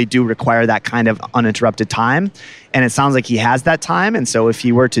that really do require that kind of uninterrupted time. And it sounds like he has that time. And so if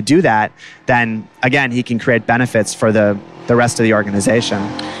he were to do that, then again, he can create benefits for the rest of the organization.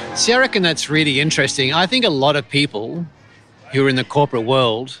 See, I reckon that's really interesting. I think a lot of people who are in the corporate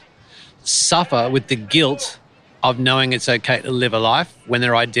world suffer with the guilt of knowing it's okay to live a life when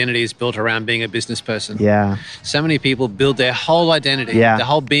their identity is built around being a business person. Yeah. So many people build their whole identity, their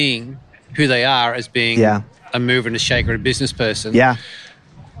whole being, who they are as being a mover and a shaker, a business person. Yeah.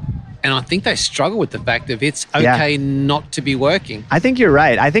 And I think they struggle with the fact that it's okay not to be working. I think you're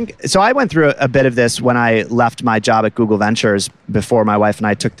right. So I went through a bit of this when I left my job at Google Ventures before my wife and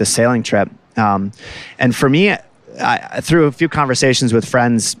I took the sailing trip. And for me, through a few conversations with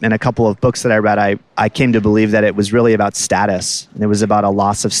friends and a couple of books that I read, I came to believe that it was really about status. And it was about a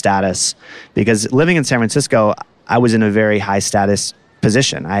loss of status. Because living in San Francisco, I was in a very high status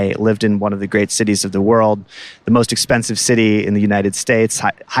position. I lived in one of the great cities of the world, the most expensive city in the United States,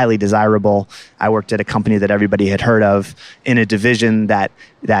 highly desirable. I worked at a company that everybody had heard of, in a division that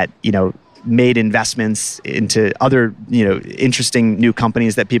made investments into other interesting new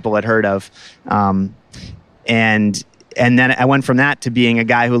companies that people had heard of. And then I went from that to being a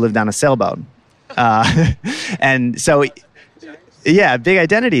guy who lived on a sailboat. And so, big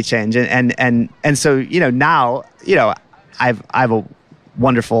identity change. And so, now, I have a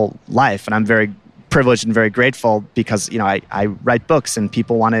wonderful life, and I'm very privileged and very grateful because, I write books and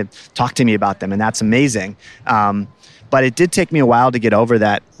people want to talk to me about them, and that's amazing. But it did take me a while to get over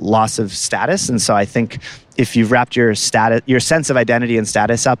that loss of status. And so I think if you've wrapped your sense of identity and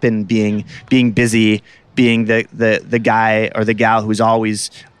status up in being busy, being the guy or the gal who's always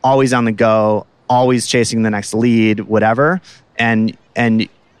on the go, always chasing the next lead, whatever. And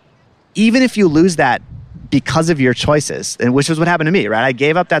even if you lose that because of your choices, and which is what happened to me, right? I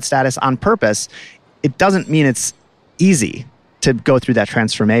gave up that status on purpose. It doesn't mean it's easy to go through that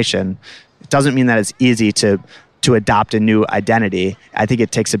transformation. It doesn't mean that it's easy to adopt a new identity. I think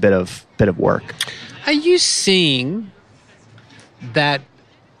it takes a bit of work. Are you seeing that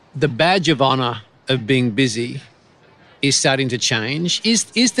the badge of honor of being busy is starting to change?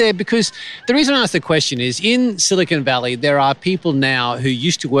 Is there, because the reason I ask the question is, in Silicon Valley, there are people now who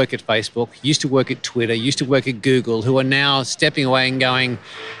used to work at Facebook, used to work at Twitter, used to work at Google, who are now stepping away and going,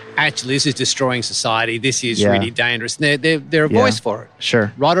 actually, this is destroying society. This is really dangerous. And they're a voice for it.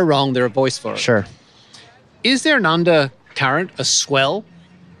 Sure. Right or wrong, they're a voice for it. Sure. Is there an undercurrent, a swell,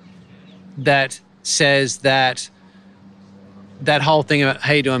 that says that whole thing about,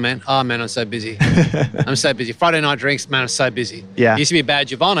 how you doing, man? Oh, man, I'm so busy. I'm so busy. Friday night drinks, man, I'm so busy. Yeah. It used to be a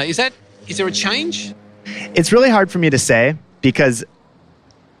badge of honor. Is there a change? It's really hard for me to say because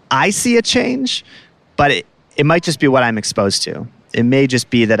I see a change, but it might just be what I'm exposed to. It may just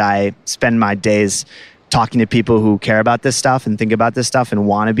be that I spend my days talking to people who care about this stuff and think about this stuff and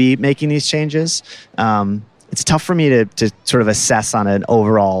want to be making these changes. It's tough for me to sort of assess on an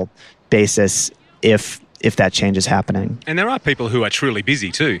overall basis if that change is happening. And there are people who are truly busy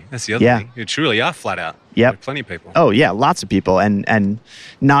too. That's the other thing. Who truly are flat out. Yeah, plenty of people. Oh yeah, lots of people, and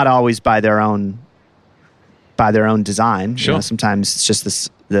not always by their own design. Sure. Sometimes it's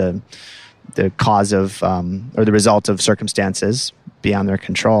just the cause of or the result of circumstances beyond their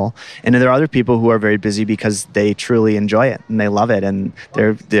control. And then there are other people who are very busy because they truly enjoy it and they love it and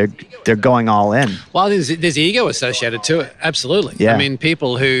they're going all in. Well, there's ego associated to it. Absolutely. Yeah. I mean,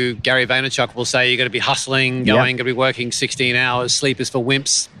 people who Gary Vaynerchuk will say, you got to be hustling, got to be working 16 hours, sleep is for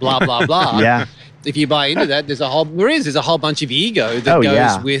wimps, blah, blah, blah. Yeah. If you buy into that, there's a whole bunch of ego that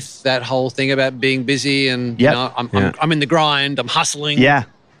goes with that whole thing about being busy and, I'm in the grind, I'm hustling. Yeah.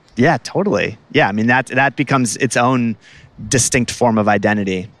 Yeah, totally. Yeah. I mean, that becomes its own distinct form of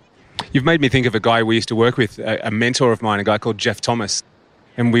identity. You've made me think of a guy we used to work with, a mentor of mine, a guy called Jeff Thomas.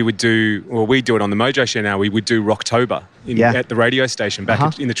 And we do it on the Mojo show now. We would do Rocktober at the radio station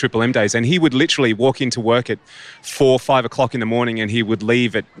back in the Triple M days. And he would literally walk into work at 4, 5 o'clock in the morning and he would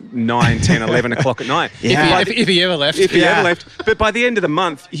leave at 9, 10, 11 o'clock at night. Yeah. If he ever left. If he ever left. But by the end of the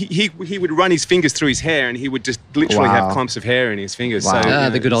month, he would run his fingers through his hair and he would just literally have clumps of hair in his fingers. Wow. So,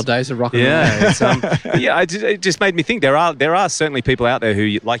 the good old days of rock and roll. It just made me think there are certainly people out there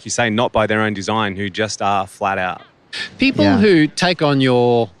who, like you say, not by their own design, who just are flat out. People who take on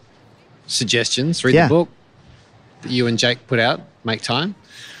your suggestions, read the book, that you and Jake put out, Make Time.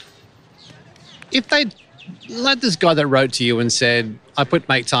 If they let this guy that wrote to you and said, I put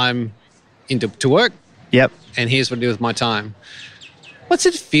Make Time to work, Yep. and here's what I do with my time. What's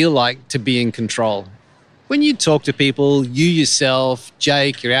it feel like to be in control? When you talk to people, you yourself,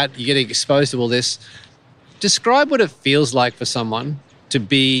 Jake, you're out, you're getting exposed to all this. Describe what it feels like for someone to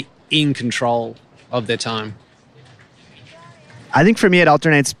be in control of their time. I think for me, it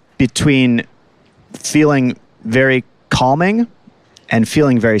alternates between feeling very calming and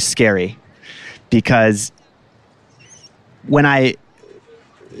feeling very scary. Because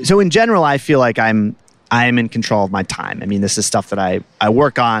so in general, I feel like I'm in control of my time. I mean, this is stuff that I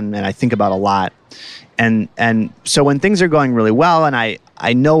work on and I think about a lot. And so when things are going really well and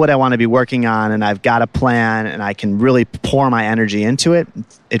I know what I want to be working on and I've got a plan and I can really pour my energy into it,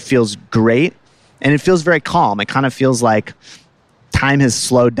 it feels great. And it feels very calm. It kind of feels like time has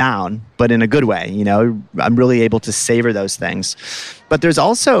slowed down, but in a good way. You know, I'm really able to savor those things. But there's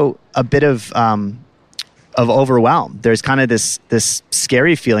also a bit of overwhelm. There's kind of this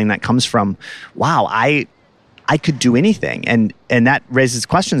scary feeling that comes from, wow, I could do anything. And that raises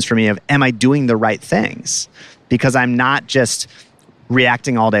questions for me of, am I doing the right things? Because I'm not just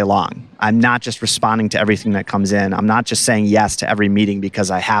reacting all day long. I'm not just responding to everything that comes in. I'm not just saying yes to every meeting because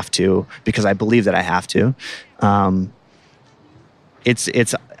I have to, because I believe that I have to.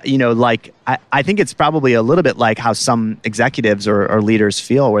 It's you know, like, I think it's probably a little bit like how some executives or leaders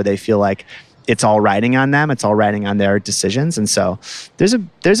feel, where they feel like it's all riding on them. It's all riding on their decisions. And so there's a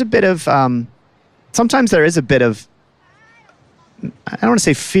bit of, sometimes there is a bit of, I don't want to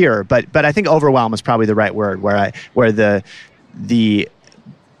say fear, but I think overwhelm is probably the right word, where the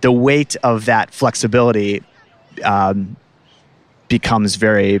weight of that flexibility becomes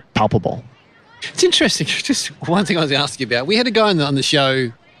very palpable. It's interesting. Just one thing I was going to ask you about. We had a guy on the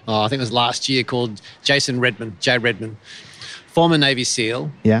show, I think it was last year, called Jay Redmond, former Navy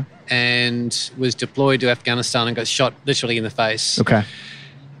SEAL. Yeah. And was deployed to Afghanistan and got shot literally in the face. Okay.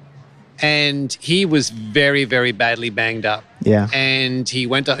 And he was very, very badly banged up. Yeah. And he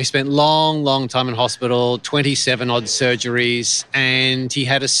spent long time in hospital, 27 odd surgeries, and he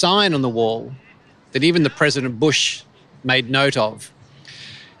had a sign on the wall that even the President Bush made note of.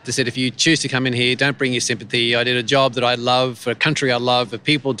 They said, if you choose to come in here, don't bring your sympathy. I did a job that I love, for a country I love, for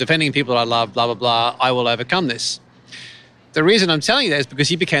people, defending people I love, blah, blah, blah. I will overcome this. The reason I'm telling you that is because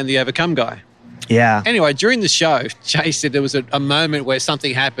he became the overcome guy. Yeah. Anyway, during the show, Jay said there was a moment where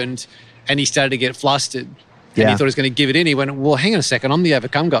something happened and he started to get flustered. And he thought he was going to give it in. He went, well, hang on a second, I'm the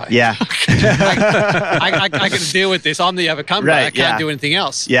overcome guy. Yeah. I can deal with this. I'm the overcome guy. I can't do anything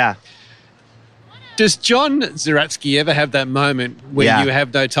else. Yeah. Does John Zeratsky ever have that moment where you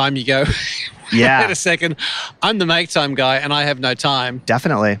have no time? You go, wait a second, I'm the Make Time guy and I have no time.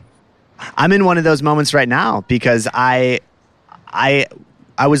 Definitely. I'm in one of those moments right now because I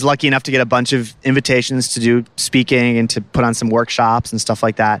was lucky enough to get a bunch of invitations to do speaking and to put on some workshops and stuff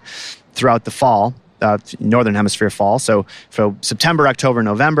like that throughout the fall, Northern Hemisphere fall. So for September, October,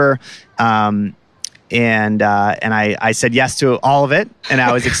 November. And I said yes to all of it, and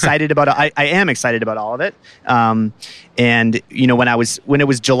I was excited about it. I am excited about all of it. And you know, when it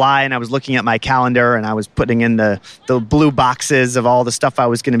was July and I was looking at my calendar and I was putting in the blue boxes of all the stuff I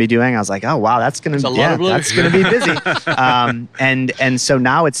was going to be doing, I was like, oh wow, that's going to be busy. And so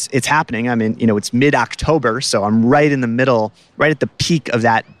now it's happening. I mean, you know, it's mid-October, so I'm right in the middle, right at the peak of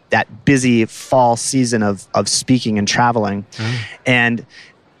that busy fall season of speaking and traveling, and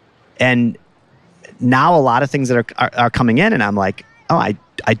now a lot of things that are coming in, and I'm like, oh,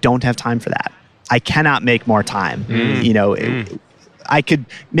 I don't have time for that. I cannot make more time. You know, I could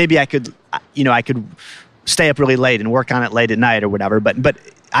stay up really late and work on it late at night or whatever, but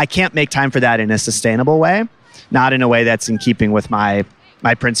I can't make time for that in a sustainable way, not in a way that's in keeping with my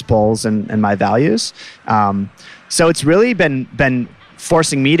principles and my values. So it's really been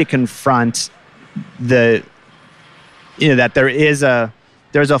forcing me to confront that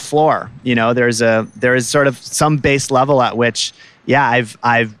there's a floor, you know, there is sort of some base level at which,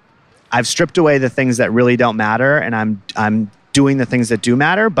 I've stripped away the things that really don't matter, and I'm doing the things that do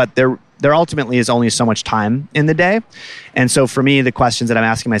matter, but there ultimately is only so much time in the day. And so for me, the questions that I'm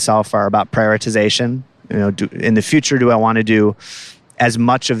asking myself are about prioritization. You know, in the future, do I want to do as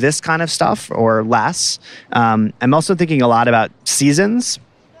much of this kind of stuff or less? I'm also thinking a lot about seasons.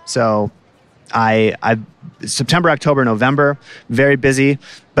 So I September, October, November, very busy,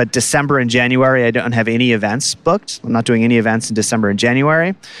 but December and January, I don't have any events booked. I'm not doing any events in December and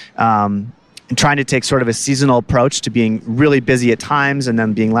January. And trying to take sort of a seasonal approach to being really busy at times and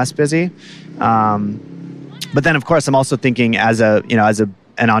then being less busy. But then, of course, I'm also thinking as a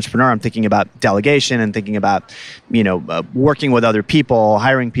an entrepreneur, I'm thinking about delegation and thinking about, working with other people,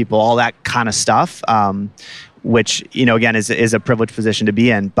 hiring people, all that kind of stuff, which, again, is a privileged position to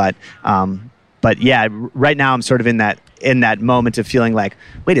be in. But yeah, right now I'm sort of in that moment of feeling like,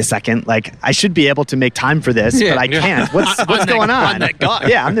 wait a second, like I should be able to make time for this, but I can't. What's going on? I'm that guy.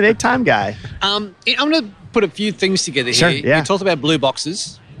 Yeah, I'm the big time guy. I'm going to put a few things together Sure, here. yeah. You talked about blue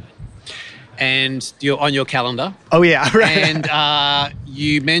boxes, and you're on your calendar. Oh yeah, right. And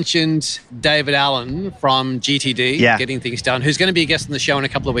you mentioned David Allen from GTD, Getting Things Done, who's going to be a guest on the show in a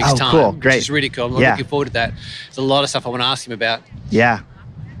couple of weeks' time. Cool, great. Which is really cool. I'm looking forward to that. There's a lot of stuff I want to ask him about. Yeah.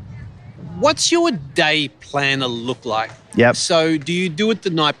 What's your day planner look like? Yep. So do you do it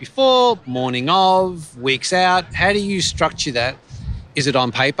the night before, morning of, weeks out? How do you structure that? Is it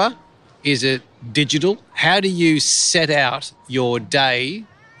on paper? Is it digital? How do you set out your day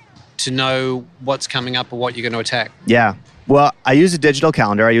to know what's coming up or what you're going to attack? Yeah. Well, I use a digital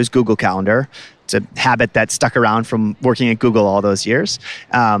calendar. I use Google Calendar. It's a habit that stuck around from working at Google all those years.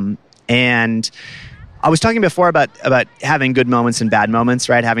 And I was talking before about having good moments and bad moments,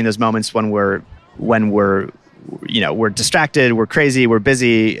 right? Having those moments when we're distracted, we're crazy, we're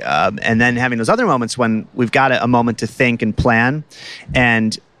busy, and then having those other moments when we've got a moment to think and plan.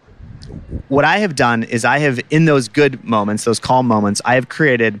 And what I have done is in those good moments, those calm moments, I have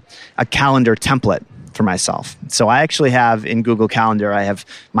created a calendar template for myself. So I actually have in Google Calendar, I have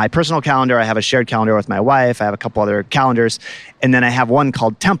my personal calendar, I have a shared calendar with my wife, I have a couple other calendars, and then I have one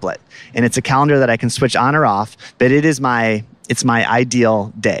called Template. And it's a calendar that I can switch on or off, but it's my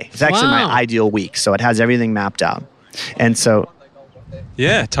ideal day. It's actually my ideal week. So it has everything mapped out. And so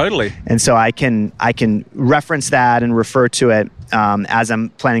Yeah, totally. And so I can reference that and refer to it as I'm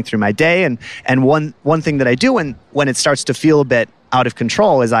planning through my day. And one thing that I do when it starts to feel a bit out of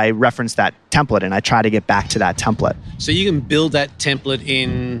control is I reference that template and I try to get back to that template. So you can build that template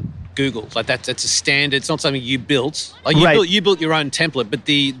in Google. Like that's a standard. It's not something you built. Like you built your own template, but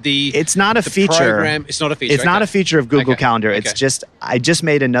the it's not a feature. Program, it's not a feature. It's not a feature of Google Calendar. Okay. It's just I just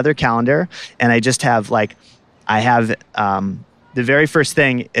made another calendar and I just have the very first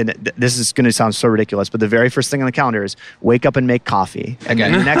thing, and this is going to sound so ridiculous, but the very first thing on the calendar is wake up and make coffee. And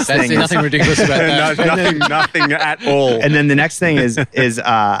then the next thing is nothing ridiculous about that. nothing at all. And then the next thing is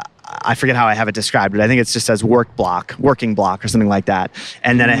I forget how I have it described, but I think it's just as working block or something like that.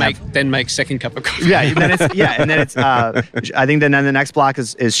 And then make second cup of coffee. Yeah, and then it's I think then the next block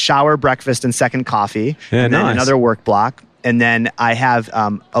is shower, breakfast, and second coffee. Yeah, and then another work block. And then I have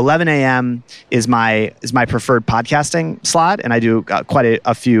 11 a.m. is my preferred podcasting slot, and I do quite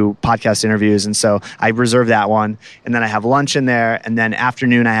a few podcast interviews, and so I reserve that one. And then I have lunch in there, and then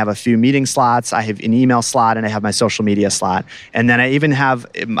afternoon I have a few meeting slots. I have an email slot, and I have my social media slot. And then I even have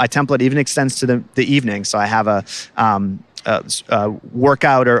my template even extends to the evening, so I have a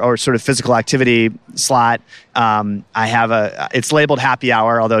workout or sort of physical activity slot. I have it's labeled happy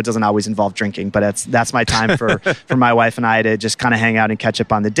hour, although it doesn't always involve drinking, but that's my time for my wife and I to just kind of hang out and catch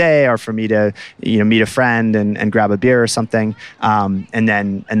up on the day, or for me to meet a friend and grab a beer or something, and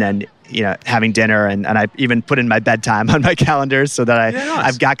then having dinner, and I even put in my bedtime on my calendar so that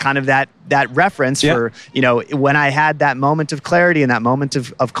I've got kind of that reference for when I had that moment of clarity and that moment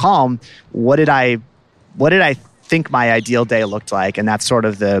of calm, what did I think my ideal day looked like, and that's sort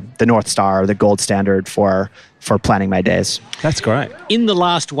of the North Star, or the gold standard for planning my days. That's great. In the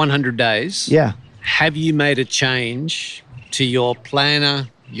last 100 days, have you made a change to your planner,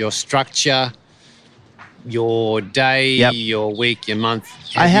 your structure, your day, your week, your month?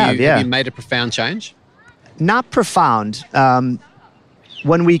 Have you made a profound change? Not profound.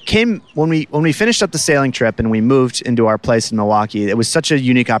 When we finished up the sailing trip and we moved into our place in Milwaukee, it was such a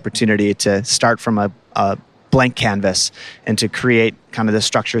unique opportunity to start from a blank canvas and to create kind of the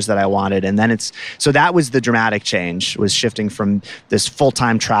structures that I wanted. And then so that was the dramatic change, was shifting from this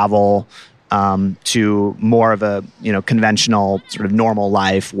full-time travel to more of a conventional sort of normal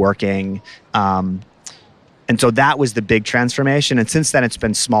life, working. And so that was the big transformation. And since then, it's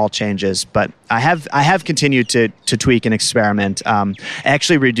been small changes. But I have continued to tweak and experiment. I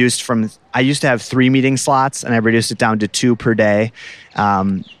actually reduced I used to have 3 meeting slots, and I reduced it down to 2 per day,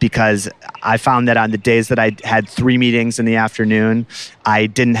 because I found that on the days that I had 3 meetings in the afternoon, I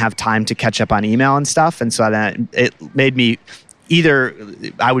didn't have time to catch up on email and stuff. And so then it made me either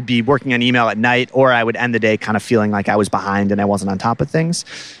I would be working on email at night, or I would end the day kind of feeling like I was behind and I wasn't on top of things.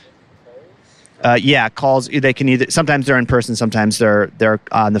 Yeah, calls. They can either sometimes they're in person, sometimes they're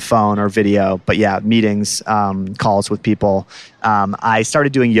on the phone or video. But yeah, meetings, calls with people. I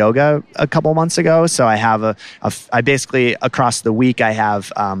started doing yoga a couple months ago, so I have I basically across the week I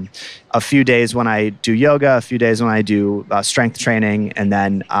have a few days when I do yoga, a few days when I do strength training, and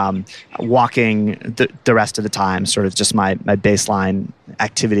then walking the rest of the time. Sort of just my baseline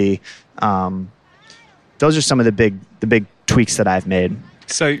activity. Those are some of the big tweaks that I've made.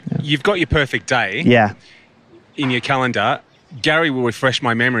 So you've got your perfect day in your calendar. Gary will refresh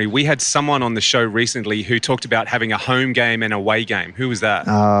my memory. We had someone on the show recently who talked about having a home game and away game. Who was that?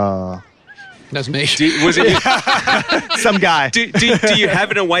 That's me. Was it you? Some guy. Do you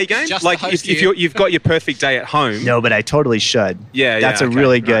have an away game? Just like the host if here. you've got your perfect day at home. No, but I totally should. Yeah, that's okay, a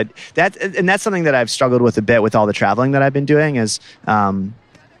really right. good. That's something that I've struggled with a bit with all the traveling that I've been doing. Is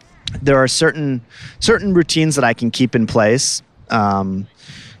there are certain routines that I can keep in place,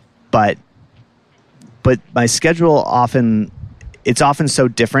 but my schedule often so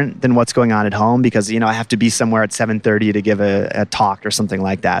different than what's going on at home because I have to be somewhere at 7:30 to give a talk or something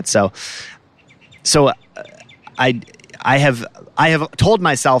like that. So I have told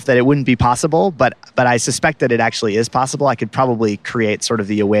myself that it wouldn't be possible, but I suspect that it actually is possible. I could probably create sort of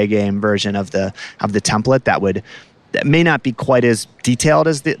the away game version of the template that may not be quite as detailed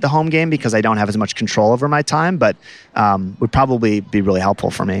as the home game because I don't have as much control over my time, but would probably be really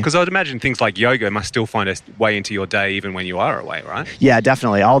helpful for me. Because I would imagine things like yoga must still find a way into your day even when you are away, right? Yeah,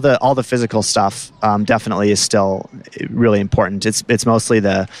 definitely. All the physical stuff definitely is still really important. It's mostly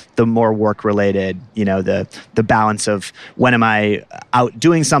the more work related, the balance of when am I out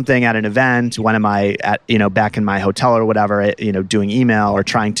doing something at an event, when am I at back in my hotel or whatever, doing email or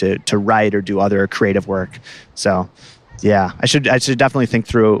trying to write or do other creative work. So yeah, I should definitely think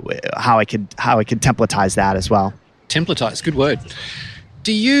through how I could templatize that as well. Templatize, good word.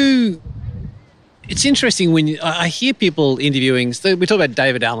 It's interesting when I hear people interviewing, so we talk about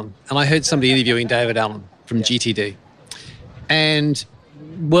David Allen, and I heard somebody interviewing David Allen from GTD, and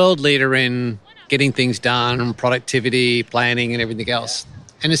world leader in getting things done and productivity, planning and everything else.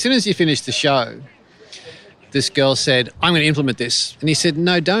 And as soon as he finished the show, this girl said, I'm going to implement this. And he said,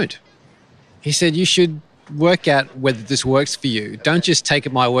 no, don't. He said, you should work out whether this works for you. Don't just take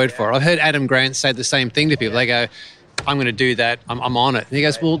it my word for it. I've heard Adam Grant say the same thing to people. They go, I'm going to do that. I'm on it. And he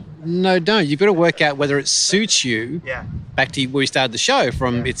goes, well, no, don't. You've got to work out whether it suits you. Yeah. Back to where we started the show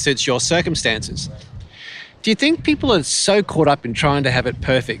from it suits your circumstances. Do you think people are so caught up in trying to have it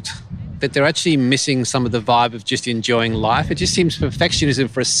perfect that they're actually missing some of the vibe of just enjoying life? It just seems perfectionism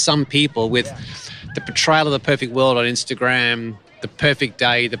for some people with the portrayal of the perfect world on Instagram, the perfect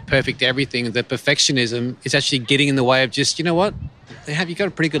day, the perfect everything, the perfectionism is actually getting in the way of just, you know what, you've got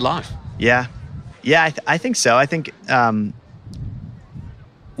a pretty good life. Yeah. Yeah, I think so. I think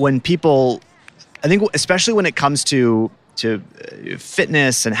especially when it comes to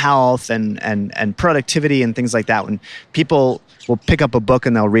fitness and health and productivity and things like that, when people will pick up a book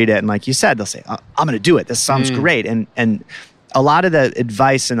and they'll read it and like you said, they'll say, I'm going to do it. This sounds great. And a lot of the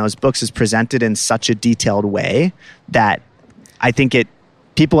advice in those books is presented in such a detailed way that I think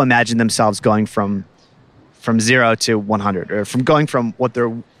people imagine themselves going from 0 to 100, or from going from what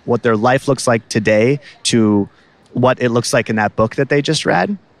their life looks like today to what it looks like in that book that they just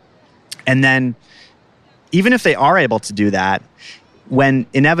read. And then even if they are able to do that, when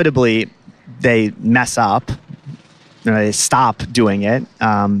inevitably they mess up, they stop doing it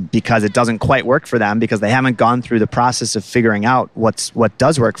because it doesn't quite work for them, because they haven't gone through the process of figuring out what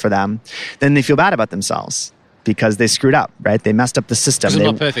does work for them, then they feel bad about themselves because they screwed up, right? They messed up the system. It's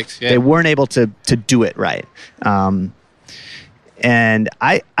not perfect. Yeah. They weren't able to do it right. And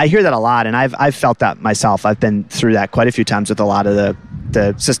I hear that a lot, and I've felt that myself. I've been through that quite a few times with a lot of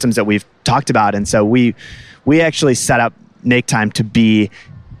the systems that we've talked about. And so we actually set up Make Time to be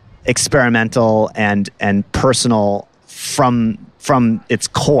experimental and personal from its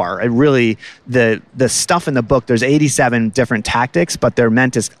core. It really, the stuff in the book, there's 87 different tactics, but they're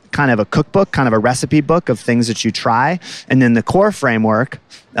meant as kind of a cookbook, kind of a recipe book of things that you try. And then the core framework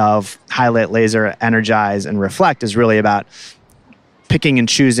of highlight, laser, energize, and reflect is really about picking and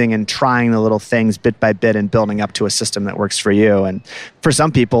choosing and trying the little things bit by bit and building up to a system that works for you. And for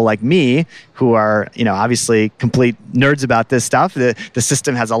some people like me, who are, obviously complete nerds about this stuff, the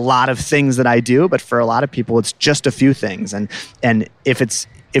system has a lot of things that I do, but for a lot of people, it's just a few things. And if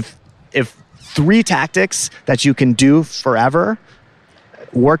 3 tactics that you can do forever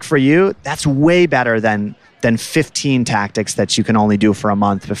work for you, that's way better than 15 tactics that you can only do for a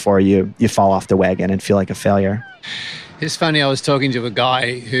month before you fall off the wagon and feel like a failure. It's funny, I was talking to a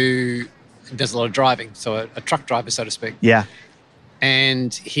guy who does a lot of driving, so a truck driver, so to speak. Yeah.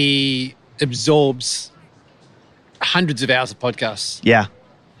 And he absorbs hundreds of hours of podcasts, Yeah.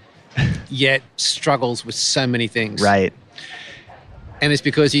 yet struggles with so many things. Right. And it's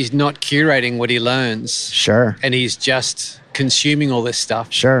because he's not curating what he learns. Sure. And he's just consuming all this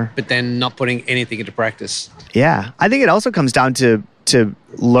stuff. Sure. But then not putting anything into practice. Yeah. I think it also comes down to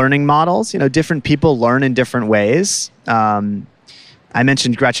learning models. Different people learn in different ways. I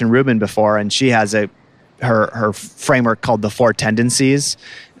mentioned Gretchen Rubin before, and she has her framework called the 4 tendencies.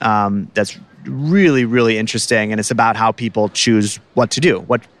 That's really, really interesting, and it's about how people choose what to do,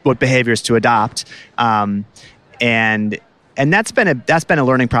 what behaviors to adopt, and that's been a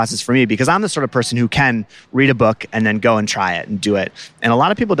learning process for me, because I'm the sort of person who can read a book and then go and try it and do it, and a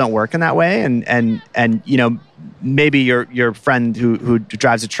lot of people don't work in that way, and maybe your friend who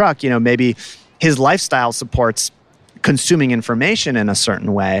drives a truck, maybe his lifestyle supports consuming information in a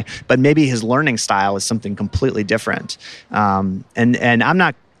certain way, but maybe his learning style is something completely different. And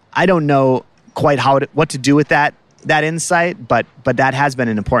I don't know quite what to do with that insight, but that has been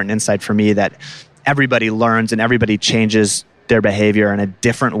an important insight for me, that everybody learns and everybody changes their behavior in a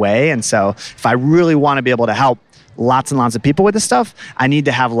different way. And so if I really want to be able to help lots and lots of people with this stuff, I need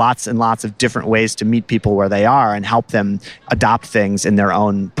to have lots and lots of different ways to meet people where they are and help them adopt things in their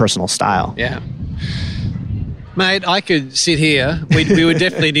own personal style. Yeah. Mate, I could sit here. We would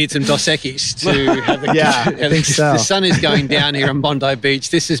definitely need some Dos Equis to have the... Yeah, I think so. The sun is going down here on Bondi Beach.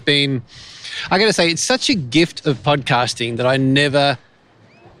 This has been... I got to say, it's such a gift of podcasting that I never...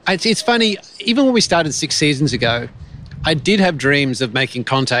 It's funny, even when we started 6 seasons ago, I did have dreams of making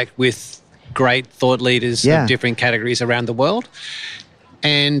contact with great thought leaders of different categories around the world.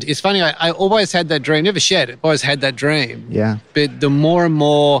 And it's funny, I always had that dream, never shared it, always had that dream. Yeah. But the more and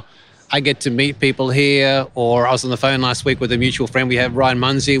more I get to meet people here, or I was on the phone last week with a mutual friend we have, Ryan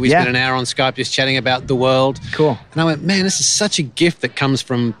Munsey. We spent an hour on Skype just chatting about the world. Cool. And I went, man, this is such a gift that comes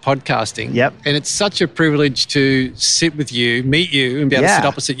from podcasting. Yep. And it's such a privilege to sit with you, meet you, and be able to sit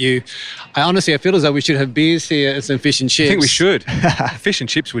opposite you. I feel as though we should have beers here and some fish and chips. I think we should. Fish and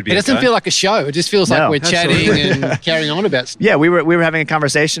chips would be. It doesn't feel like a show. It just feels like we're chatting and carrying on about stuff. Yeah, we were having a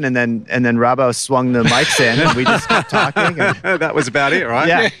conversation, and then Robbo swung the mics in, and we just kept talking. And that was about it, right?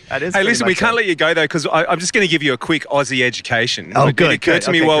 Yeah, that is. Hey, listen, we can't let you go though, because I'm just going to give you a quick Aussie education. Oh, good. It occurred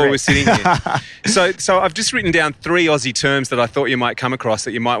to me while we were sitting here. So I've just written down 3 Aussie terms that I thought you might come across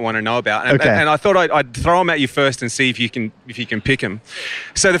that you might want to know about, and I thought I'd throw them at you first and see if you can pick them.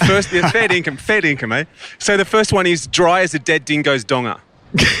 So the first, fair dinkum, eh? So the first one is dry as a dead dingo's donga.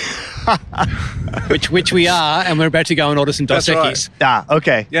 which we are, and we're about to go and order some Dos Equis. Right.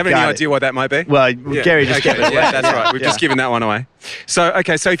 Okay. You have any idea what that might be? Well, Gary just gave it away. Yeah, that's right. We've just given that one away. So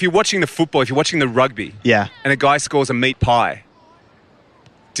if you're watching the football, if you're watching the rugby, and a guy scores a meat pie,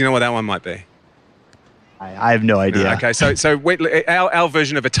 do you know what that one might be? I have no idea. No, okay, so our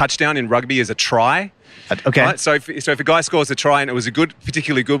version of a touchdown in rugby is a try. Okay. Right? So if a guy scores a try and it was a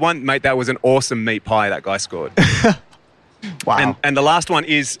particularly good one, mate, that was an awesome meat pie that guy scored. Wow. And the last one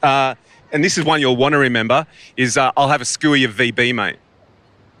is, and this is one you'll want to remember, is I'll have a scooey of VB, mate.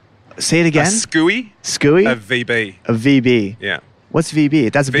 Say it again. A scooey? Scooey? Of VB. Of VB. Yeah. What's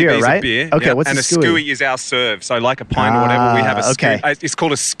VB? That's a beer, VB right? is a beer. Okay, yeah. what's and a scooey? And a scooey is our serve. So like a pint or whatever, we have a okay. It's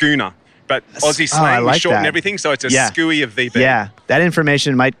called a schooner. But Aussie slang, we shorten everything, so it's a scooey of VB. Yeah, that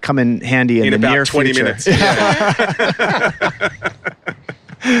information might come in handy in the about near 20 future. minutes.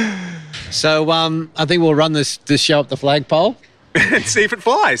 So I think we'll run this show up the flagpole. And see if it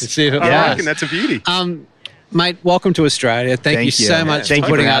flies. I reckon that's a beauty. Mate, welcome to Australia. Thank you so much for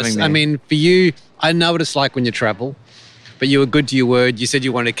putting us. Me. I mean, for you, I know what it's like when you travel, but you were good to your word. You said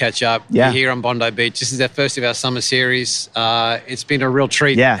you wanted to catch up. Yeah. You're here on Bondi Beach. This is our first of our summer series. It's been a real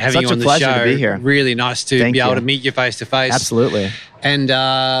treat having such you on a the pleasure show. to be here. Really nice to be able to meet you face to face. Absolutely.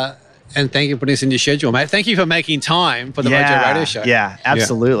 And thank you for putting this in your schedule, mate. Thank you for making time for the Mojo Radio Show. Yeah,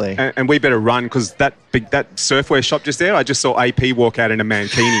 absolutely. Yeah. And we better run, because that surfwear shop just there, I just saw AP walk out in a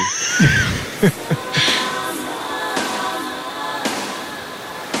mankini.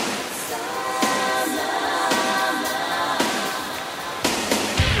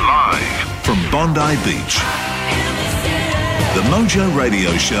 Live from Bondi Beach, the Mojo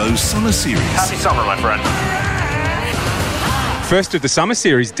Radio Show Summer Series. Happy summer, my friend. First of the summer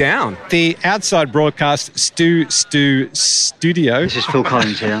series down. The outside broadcast studio. This is Phil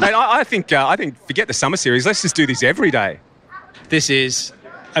Collins here. Mate, I think forget the summer series. Let's just do this every day. This is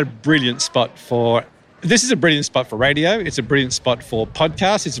a brilliant spot for radio. It's a brilliant spot for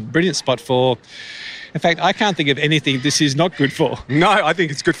podcasts. It's a brilliant spot for... In fact, I can't think of anything this is not good for. No, I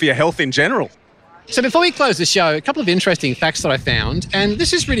think it's good for your health in general. So before we close the show, a couple of interesting facts that I found, and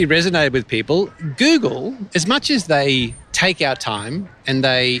this has really resonated with people. Google, as much as they take our time and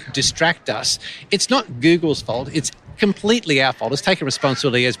they distract us, it's not Google's fault. It's completely our fault. It's taken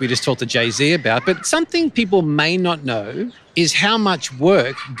responsibility, as we just talked to Jay-Z about. But something people may not know is how much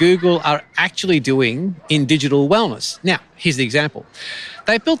work Google are actually doing in digital wellness. Now, here's the example.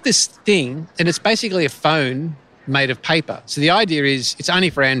 They built this thing, and it's basically a phone made of paper. So the idea is, it's only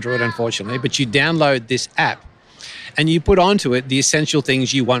for Android, unfortunately, but you download this app and you put onto it the essential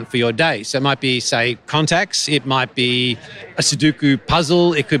things you want for your day. So it might be, say, contacts. It might be a Sudoku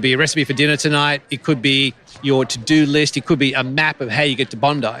puzzle. It could be a recipe for dinner tonight. It could be your to-do list. It could be a map of how you get to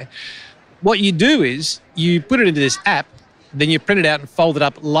Bondi. What you do is you put it into this app, then you print it out and fold it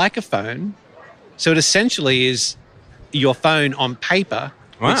up like a phone. So it essentially is your phone on paper,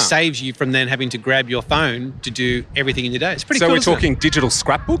 which saves you from then having to grab your phone to do everything in your day. It's pretty cool. So we're talking digital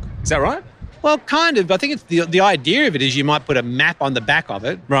scrapbook? Is that right? Well, kind of. I think it's the idea of it is you might put a map on the back of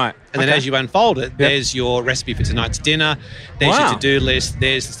it. Right. And then as you unfold it, there's your recipe for tonight's dinner. There's your to-do list.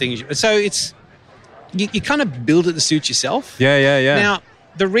 There's the things. So it's you kind of build it to suit yourself. Yeah. Now,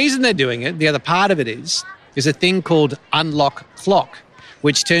 the reason they're doing it, the other part of it is a thing called Unlock Clock,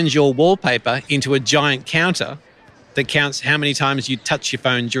 which turns your wallpaper into a giant counter that counts how many times you touch your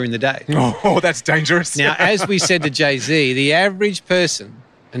phone during the day. Oh, that's dangerous. Now, as we said to Jay-Z, the average person,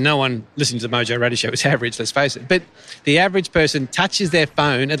 and no one listening to the Mojo Radio Show is average, let's face it, but the average person touches their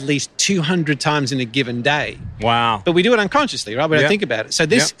phone at least 200 times in a given day. Wow. But we do it unconsciously, right? We don't think about it. So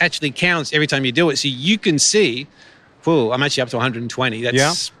this actually counts every time you do it. So you can see, whoa, I'm actually up to 120.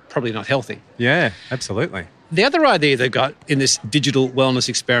 That's probably not healthy. Yeah, absolutely. The other idea they've got in this digital wellness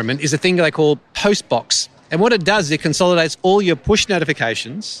experiment is a thing they call Postbox. And what it does is it consolidates all your push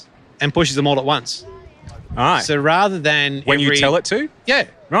notifications and pushes them all at once. All right. So rather than when you tell it to? Yeah.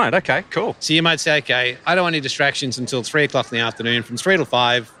 Right, okay, cool. So you might say, okay, I don't want any distractions until 3 o'clock in the afternoon. From 3 till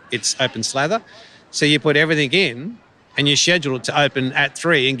 5, it's open slather. So you put everything in and you schedule it to open at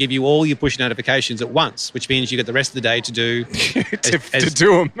 3 and give you all your push notifications at once, which means you get the rest of the day to do... to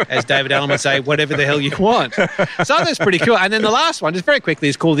do them. As David Allen would say, whatever the hell you want. So that's pretty cool. And then the last one, just very quickly,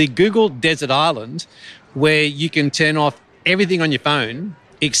 is called the Google Desert Island, where you can turn off everything on your phone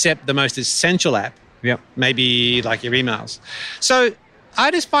except the most essential app. Yep. Maybe like your emails. So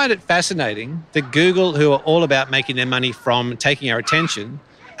I just find it fascinating that Google, who are all about making their money from taking our attention,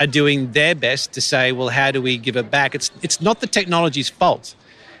 are doing their best to say, well, how do we give it back? It's not the technology's fault.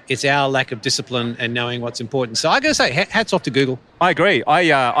 It's our lack of discipline and knowing what's important. So I got to say, hats off to Google. I agree.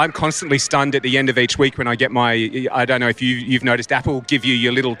 I'm constantly stunned at the end of each week when I get I don't know if you've noticed, Apple give you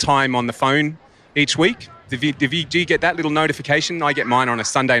your little time on the phone each week. Do you get that little notification? I get mine on a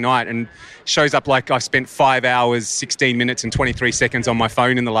Sunday night and shows up like I've spent 5 hours, 16 minutes and 23 seconds on my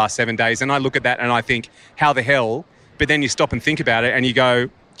phone in the last 7 days. And I look at that and I think, how the hell? But then you stop and think about it and you go,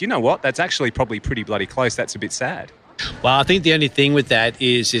 you know what? That's actually probably pretty bloody close. That's a bit sad. Well, I think the only thing with that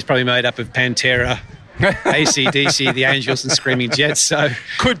is probably made up of Pantera, AC/DC, the Angels, and Screaming Jets. So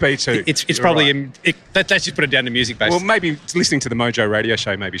could be too. It's probably let's just put it down to music based. Well, maybe listening to the Mojo Radio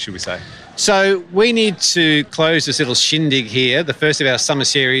Show. Maybe should we say? So we need to close this little shindig here, the first of our summer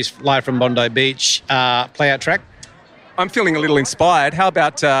series, live from Bondi Beach. Play out track. I'm feeling a little inspired. How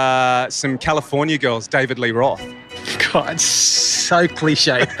about some California Girls, David Lee Roth? God, it's so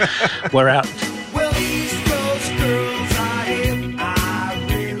cliche. We're out. Well, East Coast girls are hip. I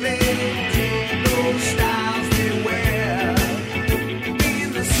really dig those styles they wear.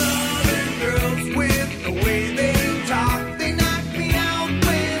 And the Southern girls with the way they talk, they knock me out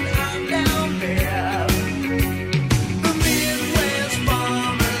when I'm down there. The Midwest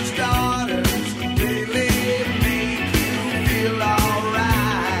farmers' daughters really make you feel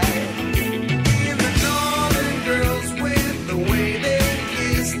alright. And the Northern girls with the way they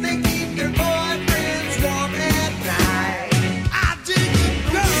kiss, they keep their voice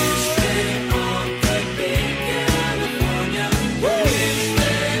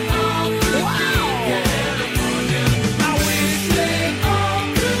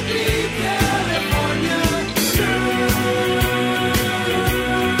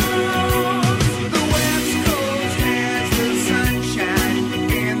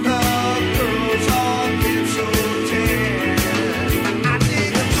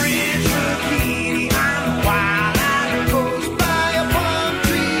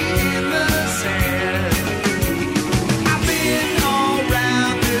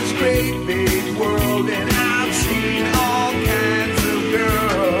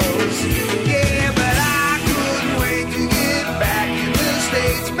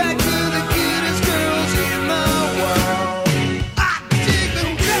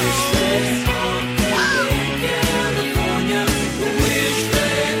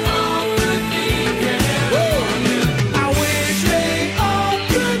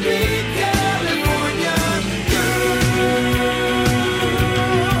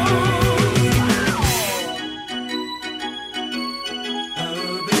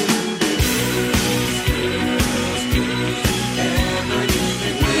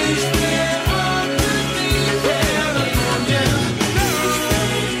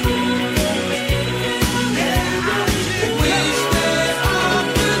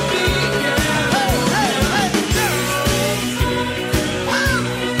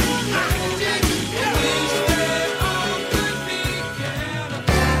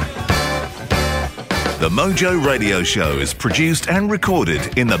The Mojo Radio Show is produced and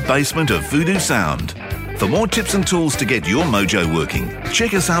recorded in the basement of Voodoo Sound. For more tips and tools to get your mojo working,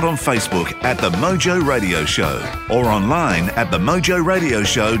 check us out on Facebook at The Mojo Radio Show or online at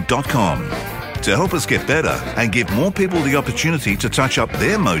themojoradioshow.com. To help us get better and give more people the opportunity to touch up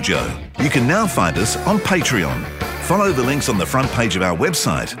their mojo, you can now find us on Patreon. Follow the links on the front page of our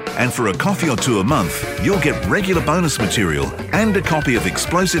website, and for a coffee or two a month, you'll get regular bonus material and a copy of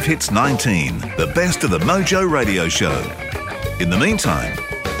Explosive Hits 19, the best of the Mojo Radio Show. In the meantime,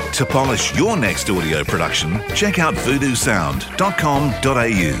 to polish your next audio production, check out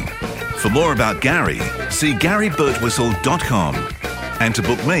voodoosound.com.au. For more about Gary, see GaryBirtwhistle.com. And to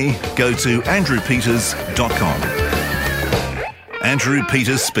book me, go to andrewpeters.com. Andrew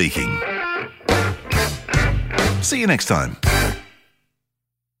Peters speaking. See you next time.